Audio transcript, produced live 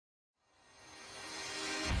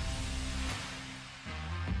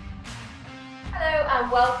and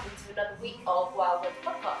welcome to another week of Wild World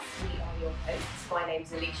Podcast. We are your hosts. My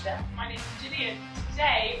name's Alicia. My name's Gillian.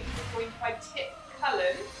 Today we're joined by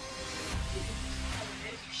Cullen. You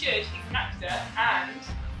should. He's an actor and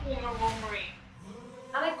former Royal Marine.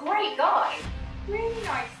 And a great guy. Really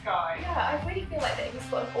nice guy. Yeah, I really feel like that he's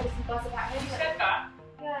got an awesome buzz about him. You said that?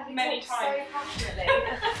 Yeah, he many talks times. so passionately.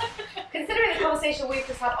 Considering the conversation we've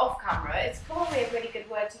just had off camera, it's probably a really good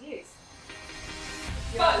word to use.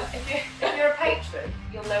 But if you're a patron,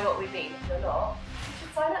 you'll know what we mean. If you're not, you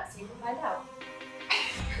should sign up so you can find out.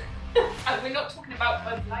 and we're not talking about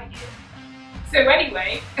Buzz Lightyear. So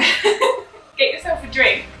anyway, get yourself a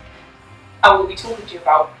drink. I will be talking to you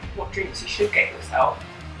about what drinks you should get yourself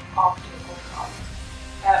after the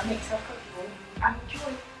podcast. Make yourself comfortable and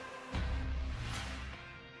enjoy.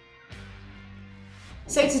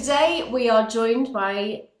 So today we are joined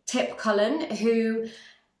by Cullen, who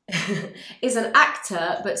is an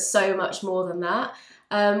actor, but so much more than that.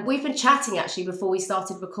 We've been chatting actually before we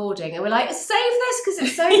started recording, and we're like, save this because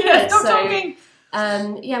it's so good. Yeah, stop talking.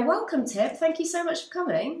 Yeah, welcome, Tip. Thank you so much for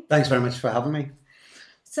coming. Thanks very much for having me.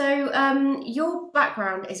 So your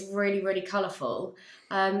background is really, really colourful,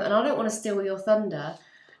 and I don't want to steal your thunder.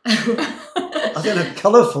 I don't know,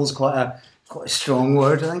 colourful is quite a strong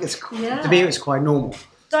word. I think it's to me it's quite normal.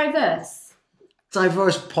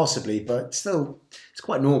 Diverse possibly, but still it's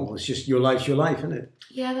quite normal. It's just your life's your life, isn't it?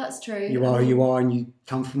 Yeah, that's true. You are who you are, and you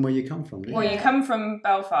come from where you come from. Well, you come from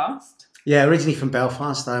Belfast. Yeah, originally from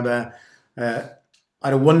Belfast. I had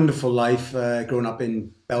a wonderful life growing up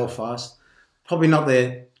in Belfast. Probably not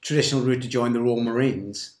the traditional route to join the Royal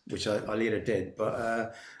Marines, which I later did,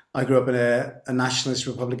 but I grew up in a nationalist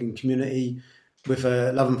Republican community with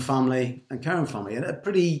a loving family and caring family, and a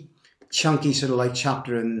pretty chunky sort of like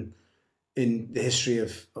chapter in the history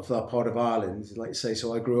of that part of Ireland, like I say.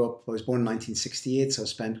 So I was born in 1968, so I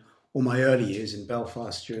spent all my early years in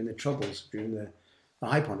Belfast during the Troubles, during the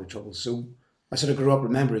high point of Troubles. So I sort of grew up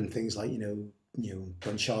remembering things like, you know,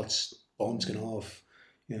 gunshots, bombs going off.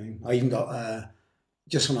 You know, I even got,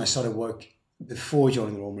 just when I started work, before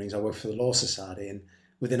joining the Royal Marines, I worked for the Law Society, and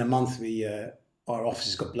within a month our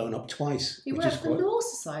offices got blown up twice. You worked for the Law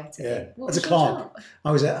Society? Yeah, what as a clerk.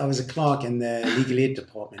 I was a clerk in the legal aid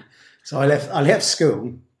department. So I left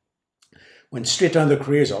school, went straight down to the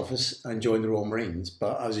careers office and joined the Royal Marines.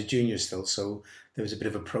 But I was a junior still, so there was a bit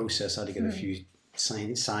of a process. I had to get a few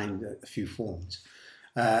signed a few forms,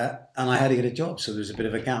 and I had to get a job. So there was a bit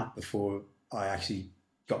of a gap before I actually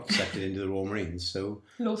got accepted into the Royal Marines. So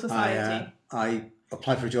Law Society. I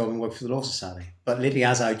applied for a job and worked for the Law Society. But literally,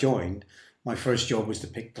 as I joined, my first job was to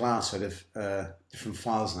pick glass out of different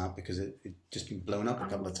files and that, because it just been blown up a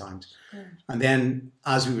couple of times. Yeah. And then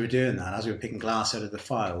as we were doing that, as we were picking glass out of the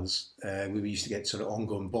files, we used to get sort of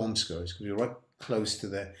ongoing bomb scares, because we were right close to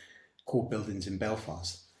the court buildings in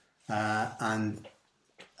Belfast. And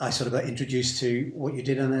I sort of got introduced to what you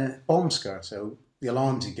did on a bomb scare. So the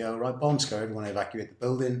alarms would go, right, bomb scare, everyone evacuate the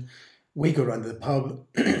building. We go round to the pub.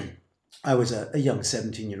 I was a young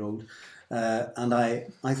 17-year-old, and I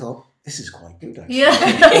thought, this is quite good, actually.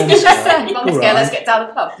 Yeah, bomb scare, let's get down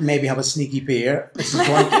the pub. Maybe have a sneaky beer. This is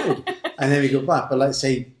quite good. And then we go back. But let's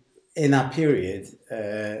say in that period,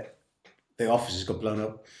 the offices got blown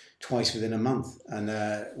up twice within a month, and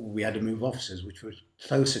we had to move offices, which was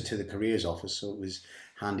closer to the careers office, so it was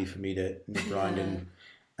handy for me to nip around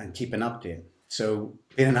and keep an update. So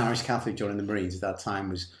being an Irish Catholic joining the Marines at that time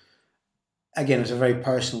was, again, it was a very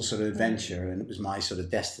personal sort of adventure, and it was my sort of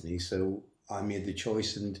destiny. So I made the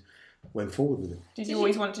choice and went forward with it. Did you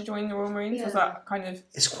always want to join the Royal Marines? Yeah. Was that kind of...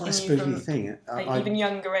 It's quite a spooky thing. Even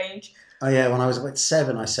younger age? Oh yeah, when I was about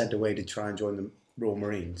 7, I sent away to try and join the Royal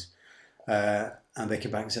Marines. And they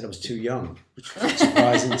came back and said I was too young, which was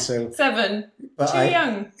surprising. So 7? But too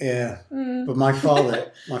young? Yeah. But my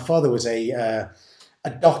father was a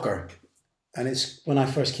docker. And it's when I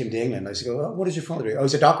first came to England, I used to go, oh, what does your father do? Oh,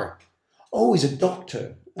 he's a docker. Oh, he's a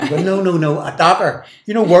doctor. I go, no, a docker.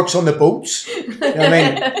 You know, works on the boats. You know what I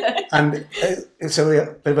mean? And so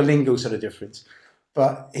a bit of a lingo sort of difference.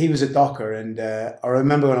 But he was a docker, and I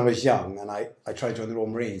remember when I was young and I tried to join the Royal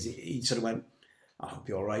Marines, he sort of went, I hope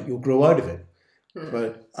you're all right, you'll grow out of it.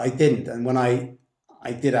 But I didn't. And when I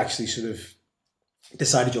did actually sort of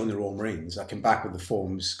decide to join the Royal Marines, I came back with the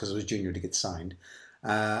forms, because I was junior, to get signed,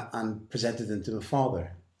 and presented them to my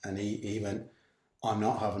father. And he went, I'm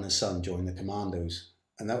not having a son join the commandos.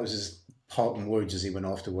 And that was his parting words as he went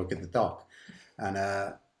off to work at the dock.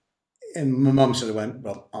 And my mum sort of went,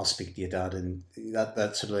 well, I'll speak to your dad. And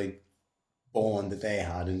that sort of like bond that they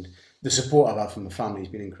had, and the support I've had from the family has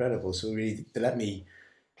been incredible. So really, to let me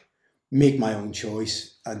make my own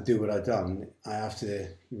choice and do what I've done, I have to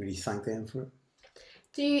really thank them for it.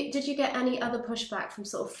 Did you get any other pushback from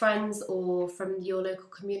sort of friends or from your local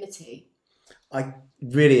community? I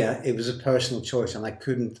really, it was a personal choice, and I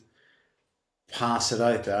couldn't pass it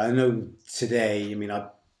out there. I know today, I mean,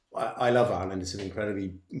 I love Ireland. It's an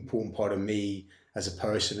incredibly important part of me as a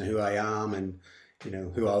person and who I am, and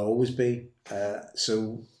who I'll always be.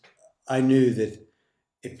 So I knew that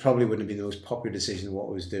it probably wouldn't be the most popular decision of what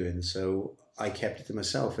I was doing. So I kept it to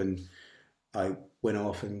myself, and I went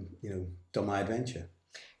off and done my adventure.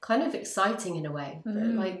 Kind of exciting in a way,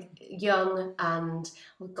 like young, and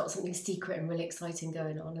we've got something secret and really exciting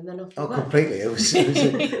going on, and then off you went. Completely.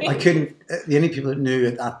 I couldn't. The only people that knew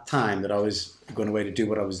at that time that I was going away to do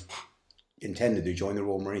what I was intended to do, join the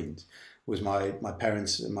Royal Marines, was my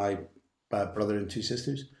parents and my brother and two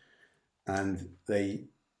sisters, and they've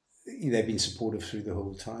been supportive through the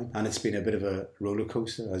whole time, and it's been a bit of a roller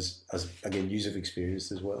coaster, as again you have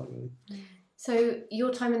experienced as well, really. So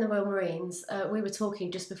your time in the Royal Marines, we were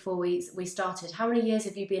talking just before we started. How many years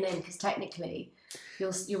have you been in? Because technically,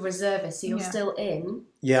 you're reservist, so you're still in.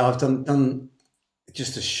 Yeah, I've done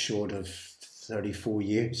just a short of 34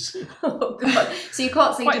 years. Oh God! So you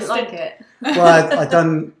can't say you didn't like it. Well, I've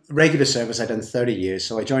done regular service. I've done 30 years.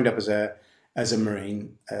 So I joined up as a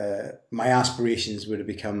Marine. My aspirations were to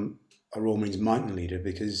become a Royal Marines mountain leader,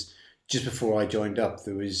 because just before I joined up,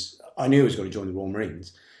 I knew I was going to join the Royal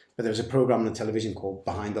Marines. But there was a programme on the television called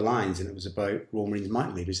Behind the Lines, and it was about Royal Marines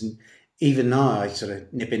mountain leaders. And even now, I sort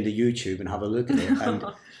of nip into YouTube and have a look at it, and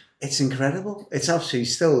it's incredible. It's absolutely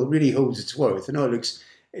still really holds its worth. I know it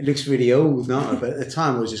looks really old now, but at the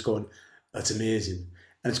time I was just going, "That's amazing."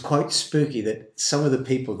 And it's quite spooky that some of the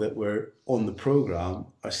people that were on the programme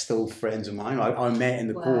are still friends of mine. I met in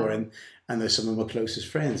the Corps, and they're some of my closest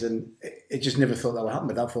friends. And it just never thought that would happen,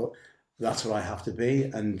 but I thought that's what I have to be.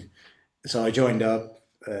 And so I joined up.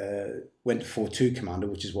 Went to 4-2 Commando,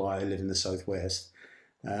 which is why I live in the southwest,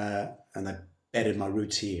 and I bedded my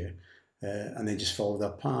roots here, and then just followed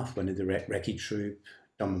that path. Went into Recce Troop,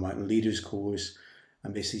 done my mountain leaders course,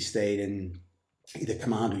 and basically stayed in either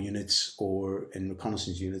commando units or in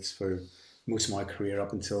reconnaissance units for most of my career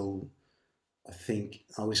up until I think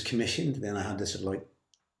I was commissioned. Then I had to sort of like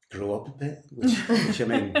grow up a bit, which I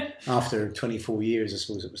mean, after 24 years, I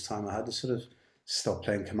suppose it was time I had to sort of stop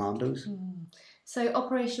playing commandos. So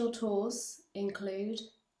operational tours include?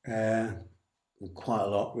 Quite a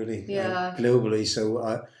lot, really. Yeah. Globally.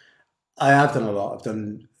 So I have done a lot. I've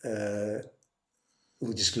done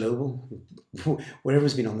just global.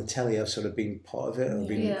 Whatever's been on the telly, I've sort of been part of it. I've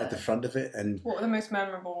been at the front of it. And what are the most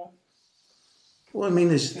memorable? Well, I mean,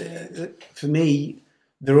 for me,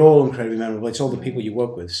 they're all incredibly memorable. It's all the people you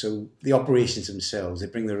work with. So the operations themselves, they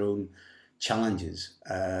bring their own challenges,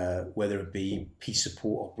 whether it be peace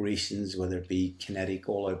support operations, whether it be kinetic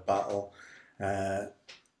all-out battle, and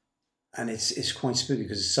it's quite spooky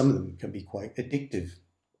because some of them can be quite addictive.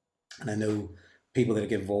 And I know people that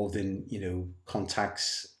get involved in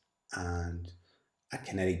contacts and a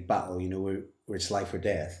kinetic battle, where it's life or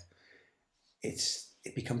death.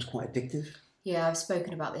 It becomes quite addictive. Yeah, I've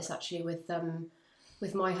spoken about this actually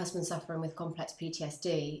with my husband suffering with complex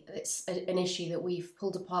PTSD. It's an issue that we've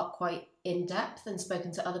pulled apart quite in depth and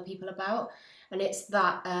spoken to other people about, and it's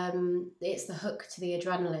that it's the hook to the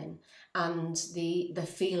adrenaline and the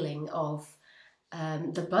feeling of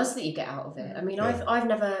the buzz that you get out of it. I mean, I've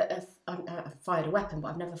never fired a weapon, but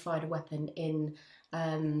I've never fired a weapon in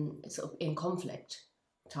sort of in conflict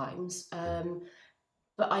times.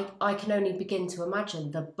 But I can only begin to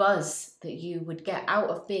imagine the buzz that you would get out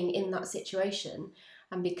of being in that situation.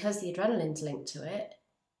 And because the adrenaline's linked to it,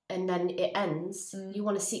 and then it ends, you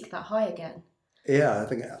want to seek that high again. Yeah,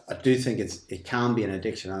 I do think it can be an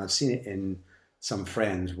addiction. And I've seen it in some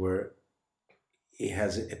friends where it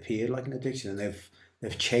has appeared like an addiction, and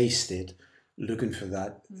they've chased it, looking for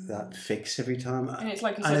that fix every time. And it's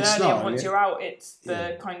like you said earlier, once you're out, it's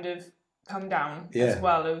the kind of come down as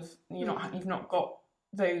well of you've not got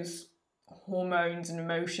those hormones and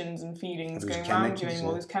emotions and feelings going around you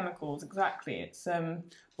anymore. Those chemicals, exactly. It's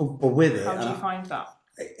but with it, how do you find that?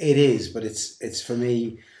 It is, but it's for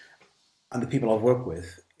me and the people I've worked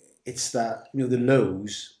with. It's that the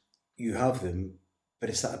lows, you have them, but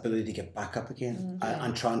it's that ability to get back up again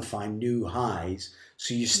and try and find new highs.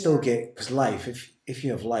 So you still get, because life, if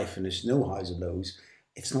you have life and there's no highs or lows,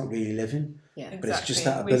 it's not really living. Yeah, but it's just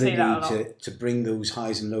that ability to bring those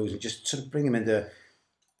highs and lows and just sort of bring them into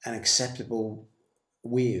an acceptable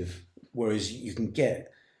wave, whereas you can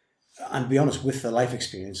get, and be honest, with the life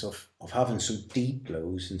experience of having so deep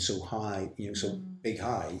lows and so high, so big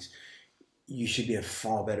highs, you should be a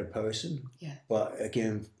far better person. Yeah. But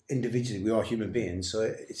again, individually, we are human beings, so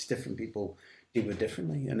it's different. People deal with it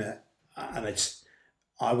differently, and it's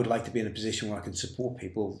I would like to be in a position where I can support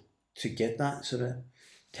people to get that sort of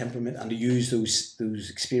temperament and to use those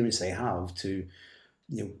experience they have to,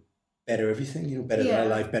 better everything, better their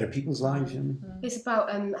life, better people's lives. It's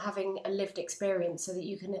about having a lived experience so that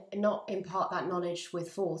you can not impart that knowledge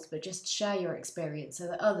with force, but just share your experience so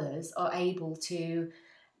that others are able to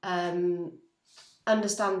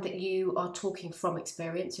understand that you are talking from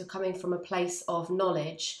experience. You're coming from a place of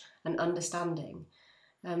knowledge and understanding,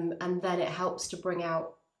 and then it helps to bring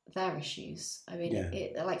out their issues. I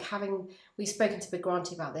mean, we've spoken to Big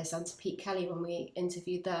Granty about this and to Pete Kelly when we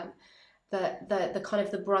interviewed them. The kind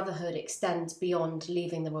of the brotherhood extends beyond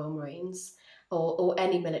leaving the Royal Marines or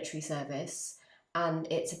any military service, and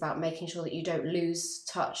it's about making sure that you don't lose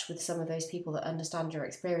touch with some of those people that understand your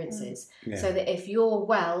experiences, so that if you're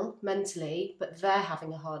well mentally but they're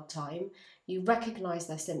having a hard time, you recognise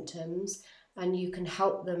their symptoms and you can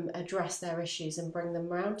help them address their issues and bring them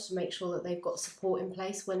round to make sure that they've got support in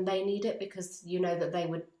place when they need it, because you know that they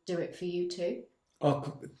would do it for you too.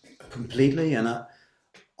 Oh, completely. And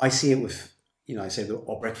I see it with, I say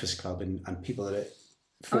our Breakfast Club and people that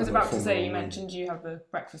I was about to say, you mentioned you have the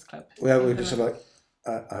Breakfast Club. Well, we're sort of like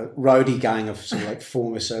a rowdy gang of sort of like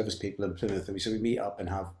former service people in Plymouth. So we meet up and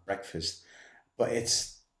have breakfast. But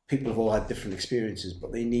it's people have all had different experiences,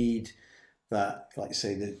 but they need that, like you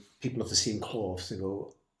say, the people of the same cloth to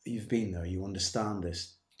go, you've been there, you understand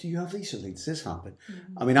this. Do you have these sort of things? Does this happen?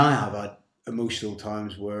 I mean, I have had emotional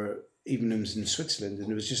times where even I was in Switzerland and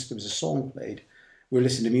there was a song played. We were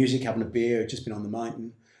listening to music, having a beer, just been on the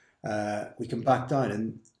mountain. We come back down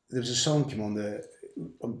and there was a song came on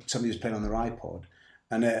somebody was playing on their iPod,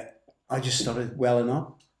 and I just started welling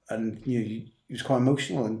up, and it was quite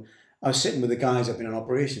emotional. And I was sitting with the guys I've been on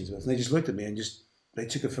operations with, and they just looked at me and they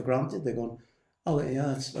took it for granted. They're going, "Oh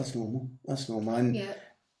yeah, that's normal. That's normal." And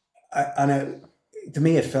to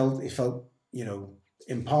me, it felt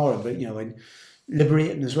empowering, but and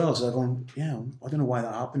liberating as well. So I'm going, I don't know why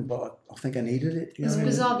that happened, but I think I needed it. It's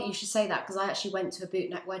bizarre that you should say that, because I actually went to a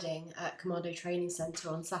bootneck wedding at Commando Training Centre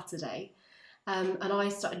on Saturday, and I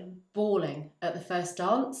started bawling at the first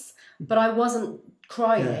dance, but I wasn't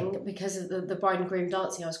crying because of the bride and groom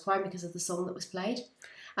dancing. I was crying because of the song that was played.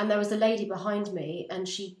 And there was a lady behind me, and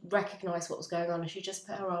she recognised what was going on, and she just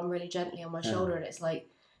put her arm really gently on my shoulder, and it's like,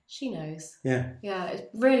 she knows. Yeah, it's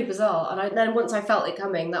really bizarre. And then once I felt it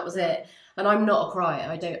coming, that was it. And I'm not a crier.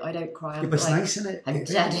 I don't cry. But it's nice, isn't it? I'm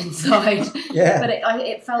dead inside. Yeah. But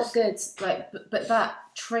it felt good. But that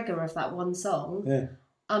trigger of that one song. Yeah.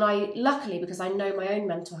 And I, luckily, because I know my own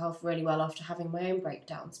mental health really well after having my own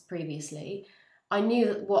breakdowns previously, I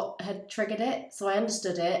knew what had triggered it. So I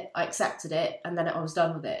understood it, I accepted it, and then I was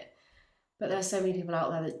done with it. But there's so many people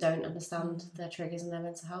out there that don't understand their triggers and their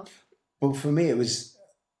mental health. Well, for me,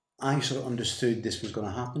 I sort of understood this was going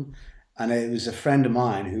to happen. And it was a friend of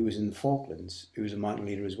mine who was in the Falklands, who was a mountain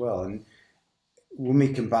leader as well. And when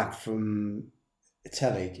we came back from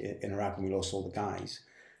Telig in Iraq and we lost all the guys,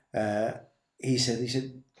 he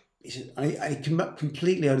said, I came up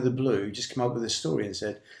completely out of the blue, just came up with a story and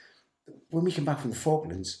said, when we came back from the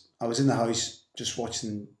Falklands, I was in the house just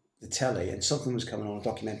watching the telly and something was coming on, a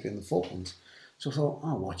documentary on the Falklands. So I thought,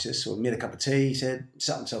 I'll watch this. So I made a cup of tea, he said,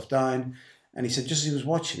 sat himself down. And he said, just as he was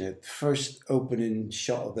watching it, the first opening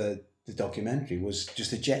shot of the documentary was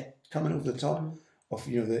just a jet coming over the top of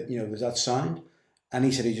there's that sound, and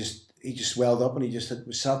he said he just welled up and he just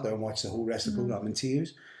was sat there and watched the whole rest of the program in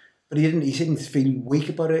tears. But he didn't feel weak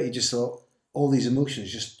about it. He just thought all these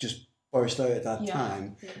emotions just burst out at that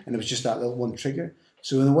time, and it was just that little one trigger.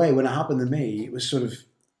 So in a way, when it happened to me, it was sort of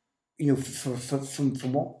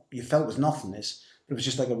from what you felt was nothingness, but it was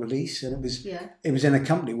just like a release, and it was in a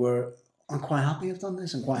company where I'm quite happy I've done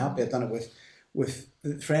this. I'm quite happy I've done it with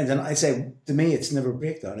friends. And I say, to me, it's never a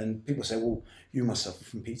breakdown. And people say, well, you must suffer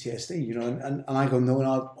from PTSD, and I go,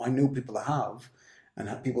 no, I know people that have, and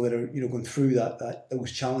have people that are, going through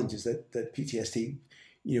those challenges that PTSD,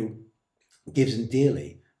 gives them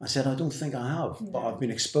daily. I said, I don't think I have, but I've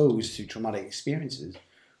been exposed to traumatic experiences.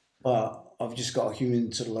 But I've just got a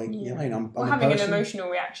human sort of like, I'm having an emotional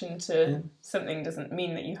reaction to something doesn't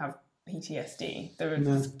mean that you have PTSD.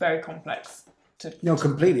 It's very complex. No,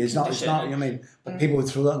 completely. It's not. But people would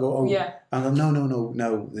throw that and go, "Oh, yeah." And I'm,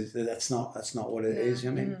 no. That's not what it is.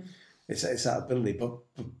 It's that ability.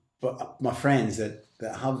 But my friends that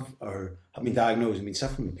have been diagnosed and been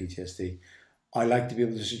suffering with PTSD, I like to be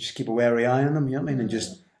able to just keep a wary eye on them. And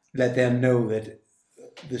just let them know that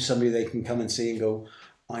there's somebody they can come and see and go,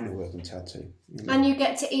 I know who I can chat to. And you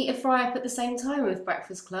get to eat a fry up at the same time with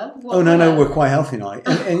Breakfast Club. No, we're quite healthy now. And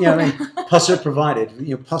Pusser provided.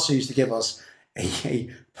 Pusser used to give us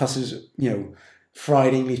Pusser's,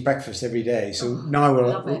 fried English breakfast every day. So now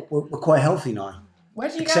we're quite healthy now. Where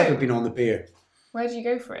do you Except go? we've been on the beer. Where do you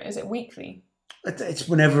go for it? Is it weekly? It's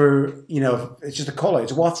whenever, it's just a call out.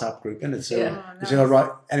 It's a WhatsApp group, isn't it? So nice. all right,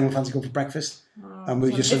 anyone fancy going for breakfast? And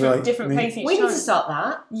we just different place each We time. need to start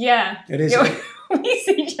that. Yeah. It is. Yeah, we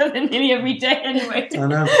see each other nearly every day anyway. I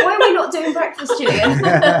know. Why are we not doing breakfast, Julian?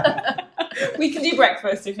 We can do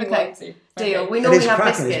breakfast if you want to. Deal. Okay. We normally have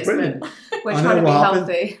cracking, biscuits, it's but we're trying to be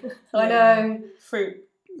healthy. I know. Fruit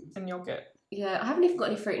and yogurt. Yeah, I haven't even got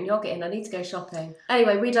any fruit and yogurt in. I need to go shopping.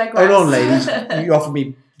 Anyway, we digress. Hold on, ladies. You offer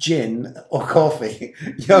me gin or coffee.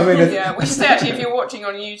 You know what I mean? Yeah, we should say actually, if you're watching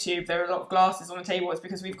on YouTube, there are a lot of glasses on the table. It's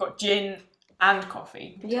because we've got gin and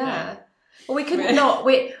coffee. Yeah. Well, we couldn't not.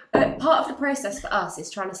 Part of the process for us is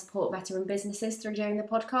trying to support veteran businesses through doing the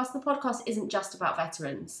podcast. The podcast isn't just about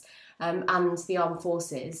veterans and the armed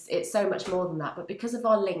forces. It's so much more than that. But because of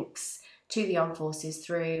our links to the armed forces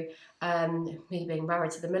through me being married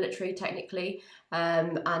to the military technically,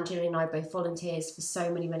 and Julie and I are both volunteers for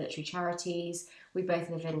so many military charities. We both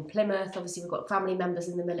live in Plymouth. Obviously, we've got family members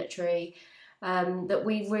in the military. That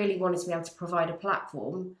we really wanted to be able to provide a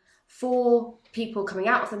platform for people coming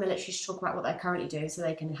out of the military to talk about what they're currently doing so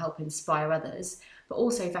they can help inspire others, but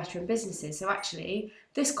also veteran businesses. So actually,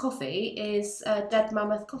 this coffee is Dead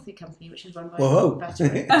Mammoth Coffee Company, which is run by a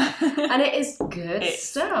veteran. And it is good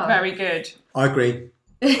stuff. Very good. I agree.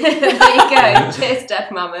 There you go. Cheers, Dead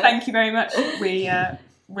Mammoth. Thank you very much.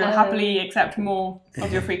 We'll happily accept more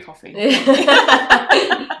of your free coffee.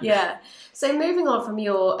 Yeah. So moving on from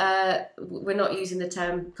your, we're not using the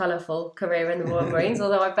term colourful career in the Royal Marines,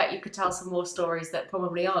 although I bet you could tell some more stories that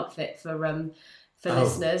probably aren't fit for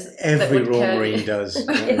listeners. Every Royal Marine does.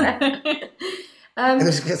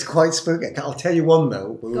 It's quite spooky. I'll tell you one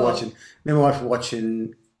though. Me and my wife were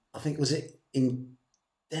watching, I think it was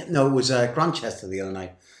Grantchester the other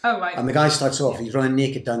night. Oh, right. And the guy starts off, he's running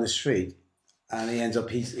naked down the street, and he ends up,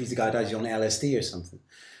 he's the guy that dies on LSD or something.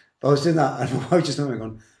 But I was doing that, and my wife just remember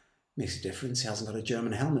going, makes a difference, he hasn't got a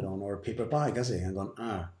German helmet on or a paper bag, has he? And I'm going,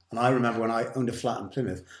 ah. And I remember when I owned a flat in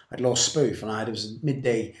Plymouth, I'd lost spoof, and it was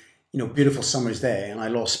midday, beautiful summer's day, and I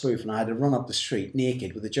lost spoof, and I had to run up the street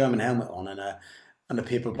naked with a German helmet on and a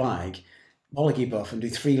paper bag, bollocky buff, and do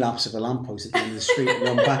 3 laps of a lamppost at the end of the street and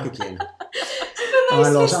run back again. And I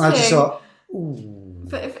lost, and I just thought, ooh.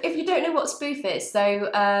 If you don't know what spoof is, so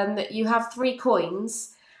you have 3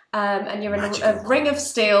 coins, and you're in a ring of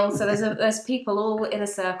steel. So there's people all in a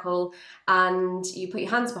circle, and you put your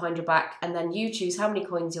hands behind your back, and then you choose how many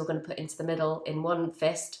coins you're going to put into the middle in one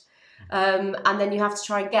fist, and then you have to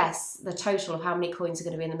try and guess the total of how many coins are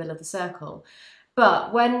going to be in the middle of the circle.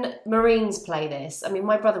 But when Marines play this, I mean,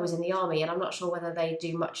 my brother was in the army, and I'm not sure whether they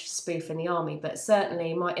do much spoof in the army, but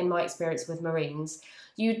certainly in my experience with Marines,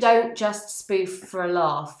 you don't just spoof for a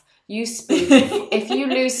laugh. You spoof. If you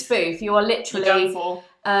lose spoof, you are literally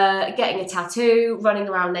getting a tattoo, running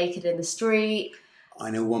around naked in the street.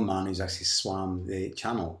 I know one man who's actually swam the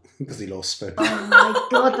channel because he lost spoof. Oh my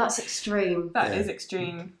God, that's extreme. That is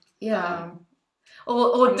extreme. Yeah.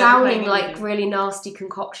 Or downing like really nasty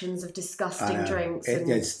concoctions of disgusting drinks and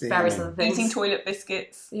various other things. Eating toilet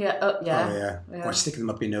biscuits. Yeah. Oh yeah. Or sticking them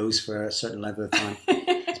up your nose for a certain length of time.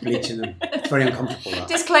 It's bleaching them. It's very uncomfortable. That.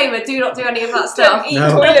 Disclaimer: do not do any of that stuff. Don't eat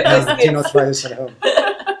toilet biscuits. Do not try this at home.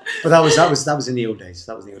 But that was in the old days.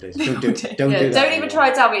 That was in the old days. Don't do that. Don't even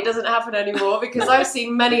try to tell me it doesn't happen anymore, because I've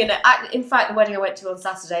seen many. In fact, the wedding I went to on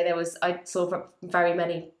Saturday, I saw very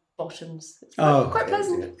many bottoms. Quite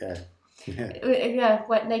pleasant. Yeah,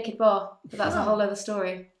 wet naked bar, but that's a whole other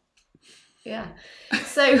story. Yeah.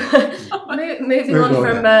 So moving on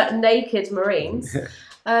from naked Marines.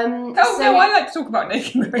 No, I like to talk about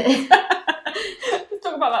naked Marines. Let's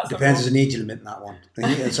talk about that. Depends. There's an age limit in that one. I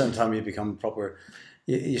think at a certain time you become proper.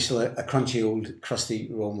 You're still a crunchy old crusty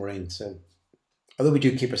Royal Marine. So although we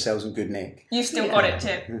do keep ourselves in good nick, you've still got it,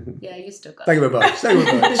 Tip. Yeah, you still got it. Thank you very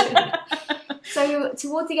much. So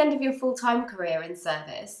towards the end of your full-time career in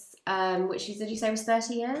service, which did you say was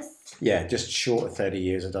 30 years? Yeah, just short of 30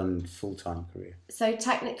 years I've done full-time career. So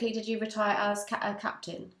technically, did you retire as a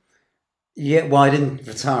captain? Yeah, well, I didn't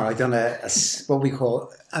retire. I done a what we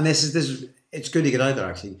call, and this is it's good to get out there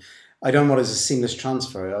actually. I done what is a seamless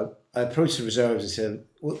transfer. I approached the reserves and said,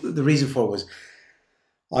 well, the reason for it was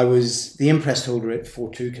I was the imprest holder at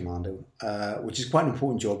 4-2 Commando, which is quite an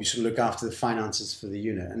important job. You sort of look after the finances for the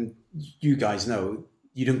unit, and you guys know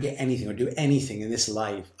you don't get anything or do anything in this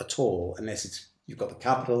life at all unless you've got the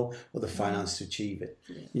capital or the finance to achieve it.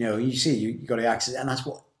 Yeah. You see, you've got to access, and that's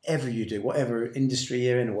whatever you do, whatever industry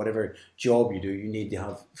you're in or whatever job you do, you need to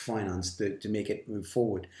have finance to make it move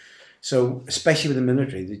forward. So, especially with the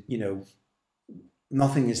military,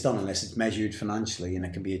 nothing is done unless it's measured financially and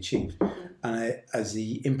it can be achieved. And as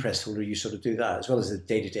the imprest holder, you sort of do that, as well as the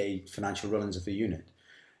day-to-day financial runnings of the unit.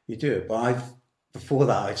 You do it. But before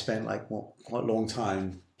that, I'd spent quite a long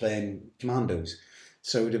time playing commandos.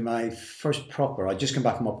 So to my first proper, I'd just come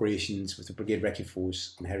back from operations with the Brigade Recce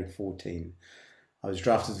Force on Herrick 14. I was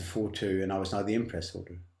drafted to 4-2 and I was now the imprest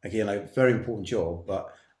holder. Again, like, very important job,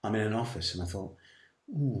 but I'm in an office and I thought,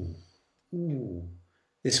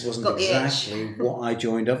 this wasn't exactly what I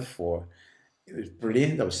joined up for. It was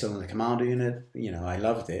brilliant. I was still in the commando unit. You know, I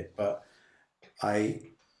loved it, but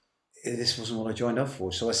this wasn't what I joined up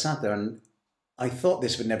for. So I sat there and I thought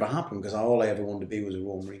this would never happen because all I ever wanted to be was a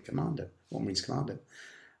Royal Marines Commander.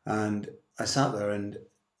 And I sat there and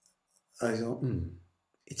I thought,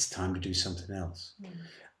 it's time to do something else.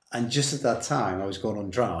 And just at that time, I was going on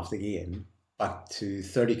draft again back to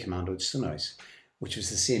 30 Commando at Sunhouse, which was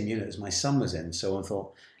the same unit as my son was in. So I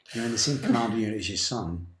thought, you're in the same commando unit as your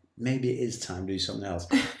son. Maybe it is time to do something else.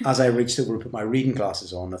 As I reached over and put my reading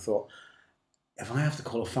glasses on, I thought, if I have to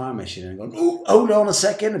call a fire mission and go, oh, hold on a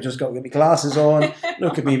second, I've just got to get my glasses on,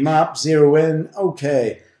 look at me map, zero in,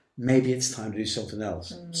 okay, maybe it's time to do something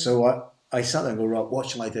else. So I sat there and go, right, what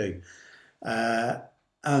shall I do?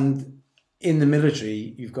 And in the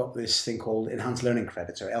military, you've got this thing called Enhanced Learning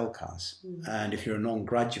Credits, or LCAS. And if you're a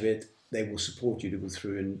non-graduate, they will support you to go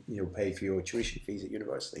through and, you know, pay for your tuition fees at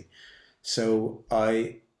university. So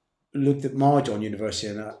I looked at Marge on university,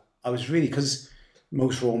 and I was really, because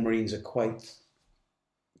most Royal Marines are quite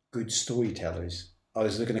good storytellers, I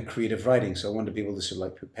was looking at creative writing. So I wanted to be able to sort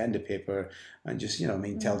of like put pen to paper and just, you know,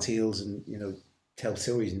 tell tales and, you know, tell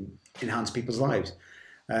stories and enhance people's lives.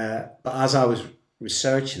 But as I was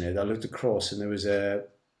researching it, I looked across and there was a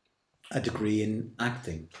degree in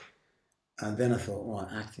acting. And then I thought, well,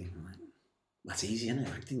 acting, right? That's easy, isn't it?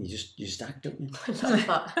 Acting, you just act, don't you? I love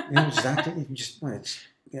that. Yeah, just acting. You can just, well,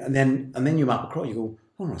 and then you map across. You go,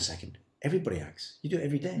 hold on a second. Everybody acts. You do it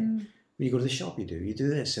every day. When you go to the shop, you do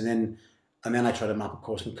this, and then I try to map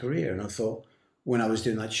across my career. And I thought, when I was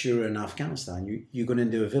doing that Shura in Afghanistan, you're going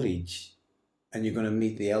into a village, and you're going to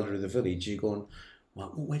meet the elder of the village. You're going,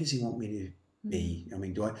 well, where does he want me to be? I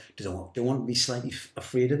mean, do I want him to be slightly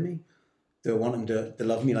afraid of me? Do I want him to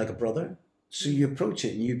love me like a brother? So you approach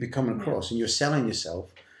it and you become across and you're selling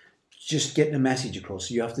yourself, just getting a message across.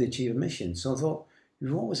 So you have to achieve a mission. So I thought,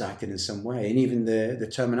 you've always acted in some way. And even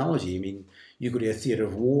the terminology, I mean, you go to a theatre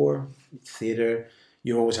of war, theatre,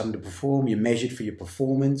 you're always having to perform, you're measured for your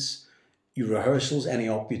performance, your rehearsals, any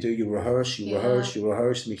op you do, you rehearse,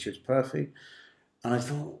 to make sure it's perfect. And I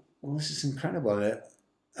thought, well, this is incredible. And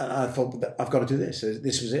I thought, I've got to do this.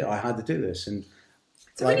 This was it. I had to do this. And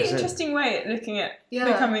it's a really interesting way at looking at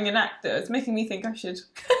becoming an actor. It's making me think I should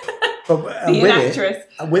be an actress.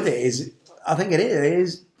 With it is, I think it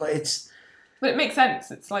is, but it's... But it makes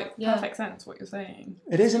sense. It's like perfect sense what you're saying.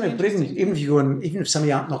 It is, isn't it? But even if you go and, even if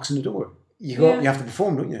somebody knocks on the door, you have to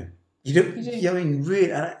perform, don't you? You do. You know, I mean,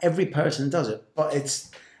 really, every person does it. But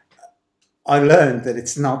I learned that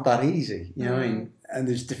it's not that easy. You know what I mean? And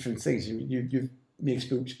there's different things. You've been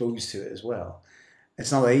exposed to it as well.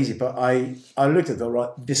 It's not that easy, but I looked at it, right,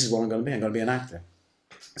 this is what I'm going to be. I'm going to be an actor.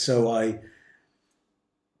 So I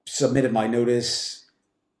submitted my notice,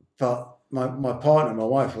 but my partner, my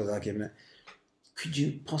wife, was like, could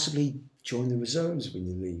you possibly join the reserves when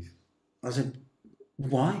you leave? I said,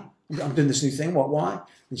 why? I'm doing this new thing. What? Why?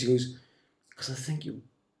 And she goes, because I think you'll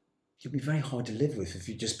be very hard to live with if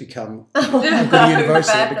you just go to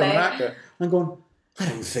university and become an actor. I'm going, I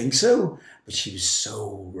don't think so. But she was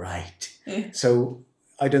so right. Yeah. So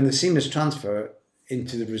I done the seamless transfer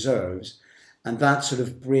into the reserves, and that sort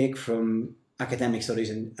of break from academic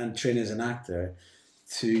studies and training as an actor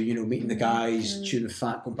to, you know, meeting the guys, chewing the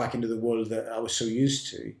fat, going back into the world that I was so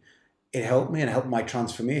used to. It helped me and it helped my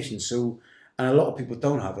transformation. So, and a lot of people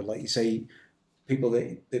don't have it. Like you say, people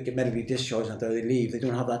that get medically discharged after they leave, they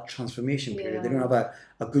don't have that transformation period. Yeah. They don't have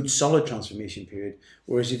a good solid transformation period.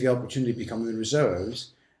 Whereas if you have the opportunity to become in the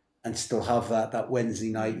reserves and still have that Wednesday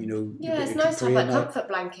night, you know. Yeah, it's nice to have that comfort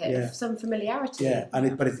blanket of some familiarity. Yeah,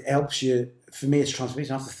 but it helps you. For me, it's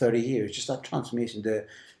transformation after 30 years. Just that transformation to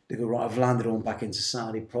go, right, I've landed on back in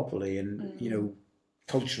society properly and, you know,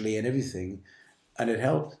 culturally and everything. And it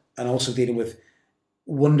helped. And also dealing with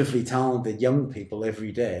wonderfully talented young people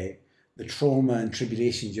every day. The trauma and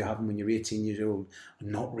tribulations you have when you're 18 years old are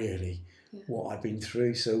not really what I've been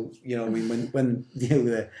through. So, you know, I mean, when you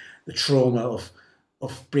know, the trauma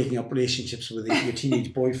of breaking up relationships with your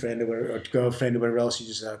teenage boyfriend or girlfriend or whatever else, you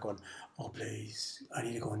just are going, oh, please, I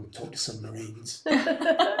need to go and talk to some Marines.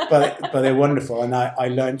 but they're wonderful. And I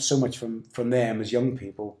learned so much from them as young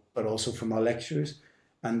people, but also from our lecturers.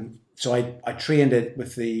 And so I trained it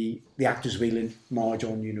with the Actors Wheel in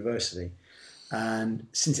Marjon University. And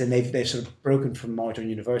since then, they've sort of broken from Marjon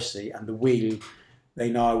University, and the Wheel, they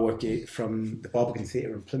now work it from the Barbican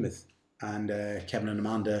Theatre in Plymouth. And Kevin and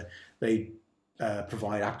Amanda, they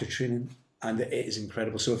provide actor training, and it is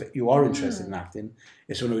incredible. So if you are interested in acting,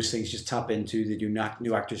 it's one of those things, just tap into. They do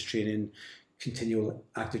new actors training, continual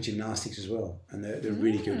actor gymnastics as well, and they're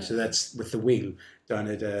really good. So that's with the Wheel down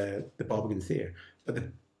at the Barbican Theatre. But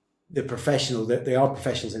the professional, they are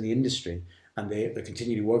professionals in the industry, and they're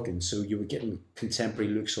continually working. So you were getting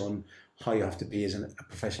contemporary looks on how you have to be as a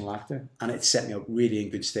professional actor, and it set me up really in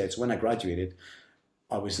good stead. So when I graduated,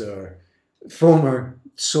 I was their former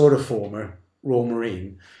Royal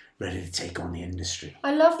Marine, ready to take on the industry.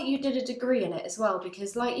 I love that you did a degree in it as well,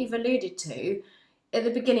 because like you've alluded to, at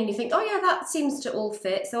the beginning you think, oh yeah, that seems to all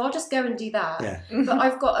fit, so I'll just go and do that. Yeah. But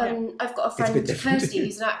I've got a friend, Kirsty,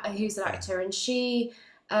 who's an actor, and she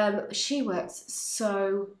works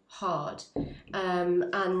so hard,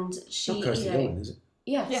 and she, Not Kirsty Cullen, is it?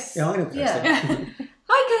 Yes. Yeah, I know Kirsty. Yeah.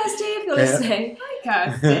 Hi Kirsty, if you're listening. Hi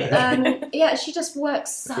Kirsty. Yeah, she just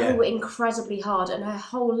works so incredibly hard, and her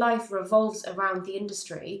whole life revolves around the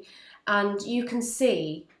industry, and you can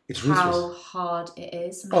see how hard it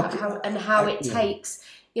is, how it takes,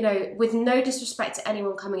 you know, with no disrespect to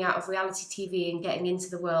anyone coming out of reality TV and getting into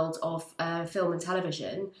the world of film and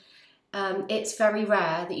television, it's very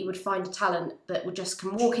rare that you would find a talent that would just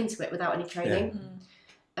can walk into it without any training.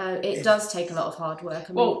 It does take a lot of hard work.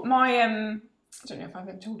 I mean, Well, my I don't know if I've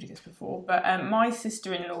ever told you this before, but my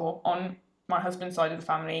sister-in-law on my husband's side of the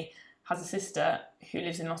family has a sister who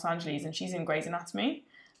lives in Los Angeles, and she's in Grey's Anatomy,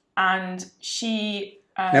 and she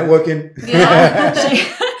networking.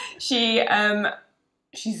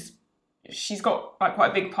 She's got like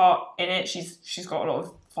quite a big part in it. She's got a lot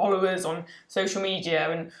of followers on social media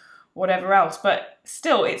and whatever else, but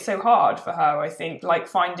still it's so hard for her, I think, like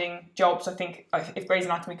finding jobs. I think if Grey's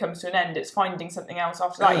Anatomy comes to an end, it's finding something else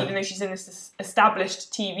after that, even though she's in this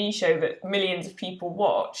established TV show that millions of people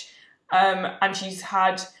watch, and she's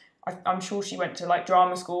had, I'm sure she went to like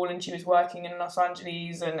drama school, and she was working in Los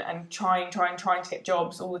Angeles and trying to get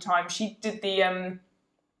jobs all the time. She did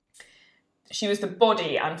she was the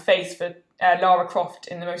body and face for Lara Croft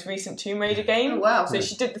in the most recent Tomb Raider game. Oh, wow. So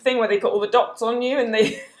she did the thing where they put all the dots on you and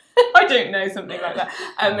they I don't know, something like that.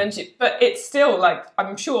 But it's still like,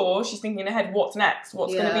 I'm sure she's thinking ahead, what's next?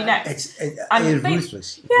 What's going to be next? It's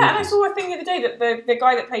ruthless. And I saw a thing the other day that the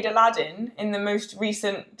guy that played Aladdin in the most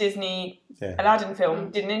recent Disney Aladdin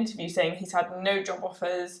film did an interview saying he's had no job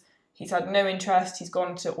offers, he's had no interest, he's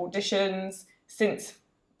gone to auditions since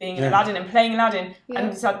being in Aladdin and playing Aladdin, and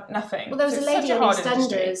he's had nothing. Well, there was a lady on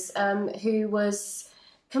EastEnders who was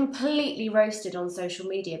completely roasted on social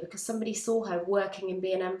media because somebody saw her working in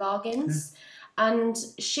B&M Bargains, and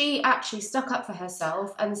she actually stuck up for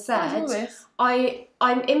herself and said,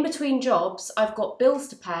 I'm in between jobs, I've got bills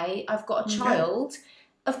to pay, I've got a child,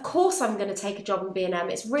 of course I'm going to take a job in B&M.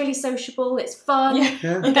 It's really sociable, it's fun,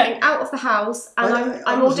 I'm getting out of the house, and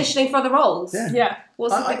I'm auditioning for other roles.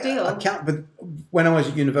 What's the big deal? I can't, but when I was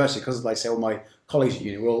at university, because like I say, all my colleagues at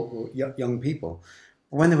uni were all young people.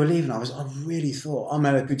 When they were leaving, I really thought, I'm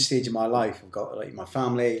at a good stage in my life. I've got like my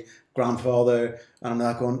family, grandfather, and I'm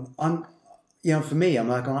like going, for me, I'm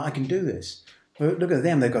like going, I can do this. But look at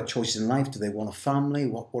them, they've got choices in life. Do they want a family?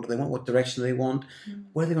 What do they want? What direction do they want?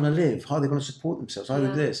 Where are they going to live? How are they going to support themselves? How do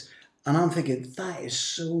they do this? And I'm thinking, that is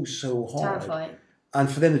so hard. Terrifying.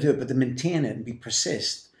 And for them to do it, but to maintain it and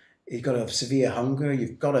persist, you've got to have severe hunger,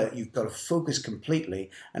 you've got to focus completely,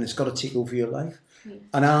 and it's got to take over your life.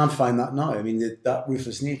 And I find that now. I mean, that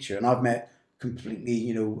ruthless nature. And I've met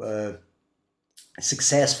completely,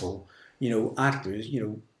 successful, actors,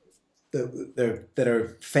 that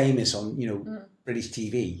are famous on, British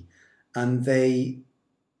TV, and they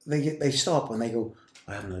stop and they go,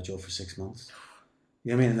 I haven't had a job for 6 months.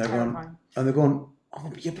 You know what I mean? And they're going,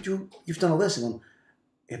 oh yeah, but you've done all this. And I'm going,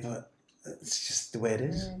 yeah, but it's just the way it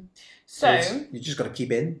is. So you just got to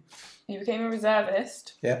keep in. You became a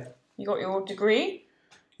reservist. Yeah. You got your degree.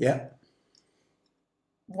 Yeah.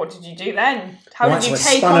 What did you do then? How did you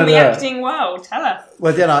take on the acting world? Tell us.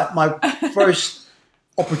 Well, then my first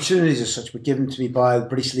opportunities as such were given to me by the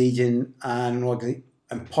British Legion, and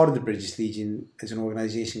part of the British Legion is an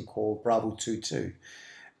organisation called Bravo 22,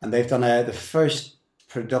 and they've done the first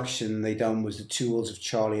production they done was the 2 Worlds of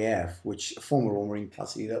Charlie F, which a former Royal Marine,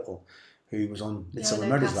 Cassidy Little, who was on Midsummer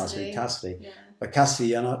Murders last week, Cassidy. Yeah. But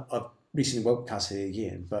Cassidy, and I've recently worked with Cassidy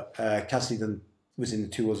again, but Cassidy was in the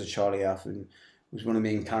 2 Worlds of Charlie F and was one of the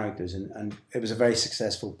main characters, and it was a very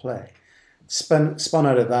successful play. Spun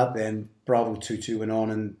out of that then, Bravo 22 went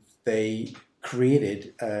on and they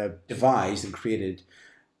devised and created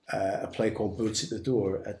a play called Boots at the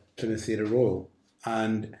Door at Plymouth Theatre Royal.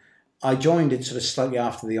 And I joined it sort of slightly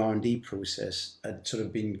after the R&D process had sort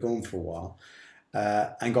of been going for a while,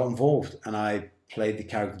 and got involved. And I played the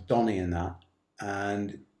character Donnie in that.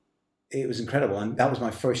 And it was incredible. And that was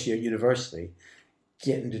my first year at university,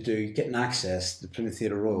 getting access to the Plymouth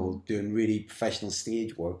Theatre Royal, doing really professional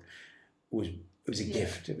stage work it was a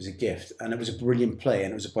gift. It was a gift, and it was a brilliant play,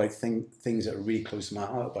 and it was about things that are really close to my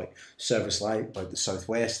heart, about service life, about the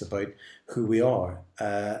Southwest, about who we are,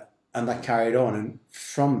 and that carried on. And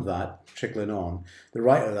from that, trickling on, the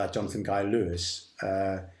writer of that, Jonathan Guy Lewis,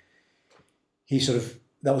 that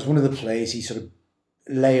was one of the plays he sort of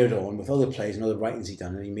layered on with other plays and other writings he'd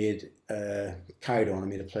done, and he carried on and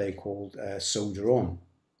made a play called Soldier On,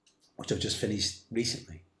 which I've just finished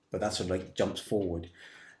recently, but that sort of like jumps forward.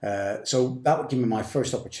 So that would give me my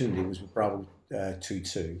first opportunity, was with Bravo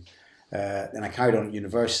 2-2. Then I carried on at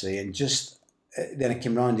university, and then it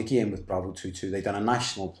came round again with Bravo 2-2. They'd done a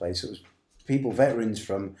national play, so it was veterans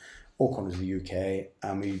from all corners of the UK,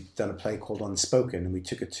 and we'd done a play called Unspoken, and we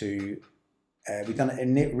took it to, we'd done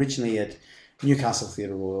it originally at Newcastle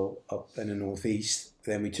Theatre Royal up in the northeast,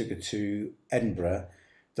 then we took it to Edinburgh,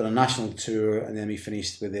 done a national tour, and then we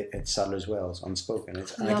finished with it at Sadler's Wells, Unspoken.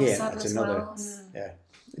 It's another, yeah.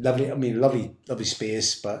 Lovely, I mean, lovely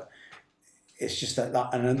space, but it's just that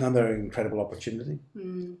and another incredible opportunity.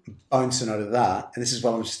 Bouncing out of that, and this is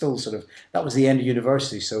while I'm still that was the end of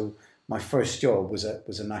university, so my first job was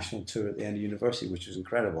a national tour at the end of university, which was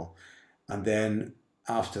incredible. And then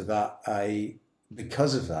after that,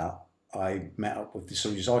 because of that, I met up with the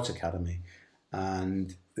Soldiers Arts Academy,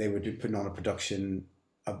 and they were putting on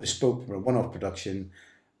a bespoke one-off production,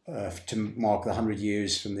 to mark the 100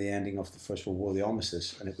 years from the ending of the First World War, the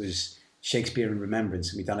armistice, and it was Shakespeare in Remembrance,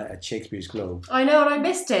 and we done it at Shakespeare's Globe. I know, and I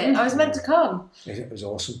missed it. I was meant to come. It was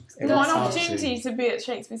awesome. What an opportunity to be at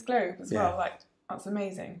Shakespeare's Globe as well. Like, that's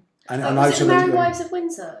amazing. And was it Merry Wives of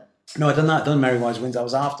Windsor? No, I done Merry Wives of Windsor. That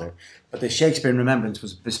was after, but the Shakespeare in Remembrance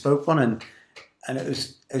was a bespoke one, and it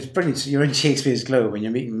was brilliant. So you're in Shakespeare's Globe and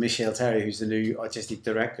you're meeting Michelle Terry, who's the new artistic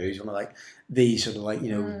director, who's one of the sort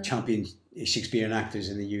of champion Shakespearean actors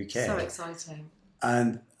in the UK. So exciting.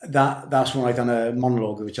 And that's when I done a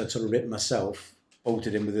monologue which I'd sort of written myself,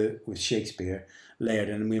 bolted in with Shakespeare, layered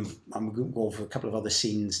in, and I'm going for a couple of other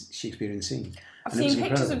Shakespearean scenes. I've seen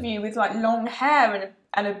pictures of you with like long hair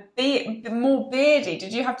and a beard, more beardy.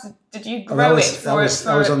 Did you grow it? That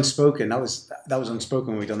was Unspoken. That was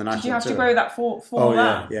Unspoken when we done the national tour. Did you have to grow that for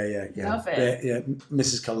that? Yeah. Love it. Yeah.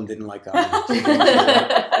 Mrs. Cullen didn't like that.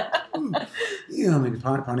 You know what I mean?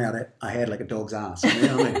 Apparently I had like a dog's ass. You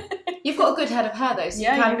know what I mean? You've got a good head of hair though, so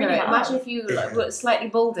yeah, you can grow it. Imagine if you were slightly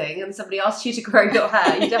balding and somebody asked you to grow your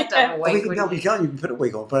hair, you'd have to have a wig. You can put a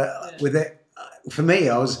wig on, but with it, for me,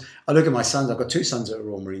 I look at my sons. I've got two sons that are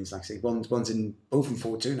Royal Marines actually. One's both in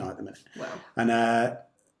 4-2 now at the minute. Wow. And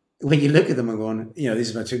when you look at them and going, this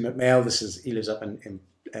is my two. My eldest he lives up in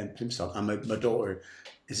Plymstock, and my daughter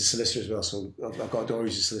is a solicitor as well. So I've got a daughter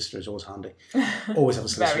who's a solicitor. It's always handy. Always have a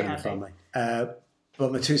solicitor in the family.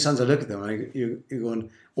 But my two sons, I look at them and you're going,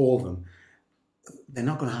 all of them, they're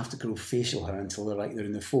not going to have to grow facial hair until they're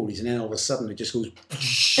in their 40s, and then all of a sudden it just goes.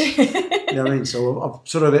 You know what I mean? So I'm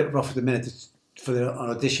sort of a bit rough at the minute for an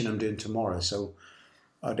audition I'm doing tomorrow. So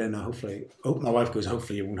I don't know. Hopefully, my wife goes,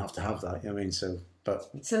 hopefully you won't have to have that. You know what I mean?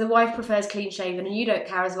 So the wife prefers clean shaven, and you don't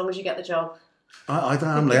care as long as you get the job. I don't.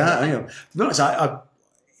 I'm like that. To be honest,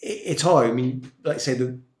 it's hard. I mean, like I say,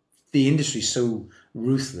 the industry's so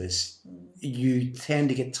ruthless. You tend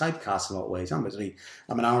to get typecast in a lot of ways. I'm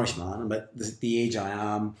an Irish man, but the age I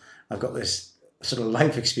am, I've got this sort of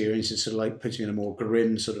life experience that sort of puts me in a more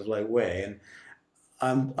grim sort of way, and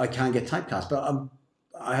I can't get typecast. But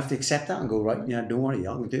I have to accept that and go, right, don't worry,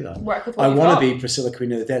 I'm going to do that. Work with what I want to be Priscilla,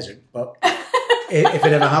 Queen of the Desert, but if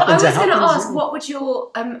it ever happens, I was going to ask, what would your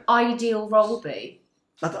ideal role be?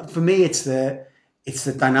 For me, it's the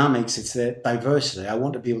dynamics, it's the diversity. I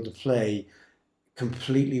want to be able to play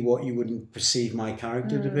completely what you wouldn't perceive my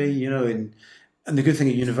character to be, and the good thing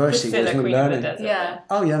at university was no learning. Yeah.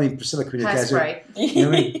 Oh yeah, I mean Priscilla, Queen of the Desert. You know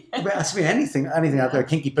what I mean? I mean anything out there,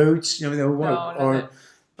 kinky boots,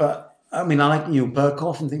 but I mean I like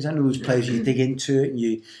Burkoff and things. I know those plays you dig into it and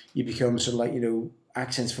you become sort of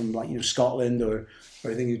accents from Scotland or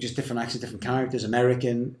anything, just different accents, different characters,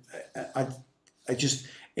 American.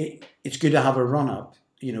 It's good to have a run up,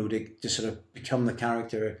 to sort of become the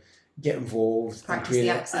character. Get involved, practice the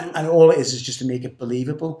accent, and all it is just to make it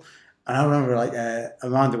believable. And I remember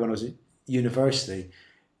Amanda when I was at university,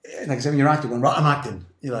 when you're acting, going, right, I'm acting.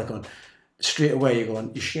 You're going, straight away you're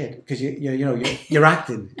going, you're shit, because you're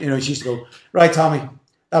acting. You know, she used to go, right, Tommy,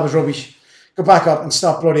 that was rubbish. Go back up and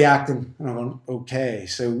stop bloody acting. And I'm going, okay.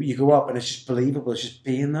 So you go up and it's just believable. It's just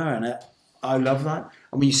being there, and I love that.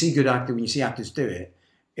 And when you see good acting, when you see actors do it,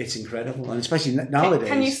 it's incredible. And especially nowadays.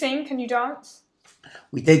 Can you sing? Can you dance?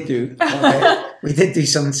 We did do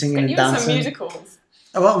some singing and dancing. Some musicals.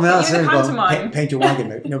 Oh, well, that's pantomime. Paint your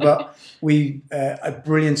wagon. But we a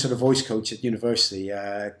brilliant sort of voice coach at university,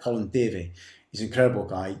 Cullen. He's an incredible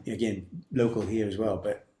guy. Again, local here as well,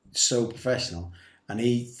 but so professional. And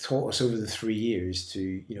he taught us over the 3 years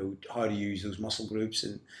to, how to use those muscle groups.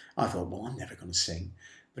 And I thought, well, I'm never going to sing.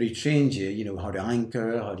 But he trained you, how to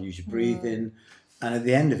anchor, how to use your breathing. And at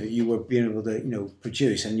the end of it, you were being able to,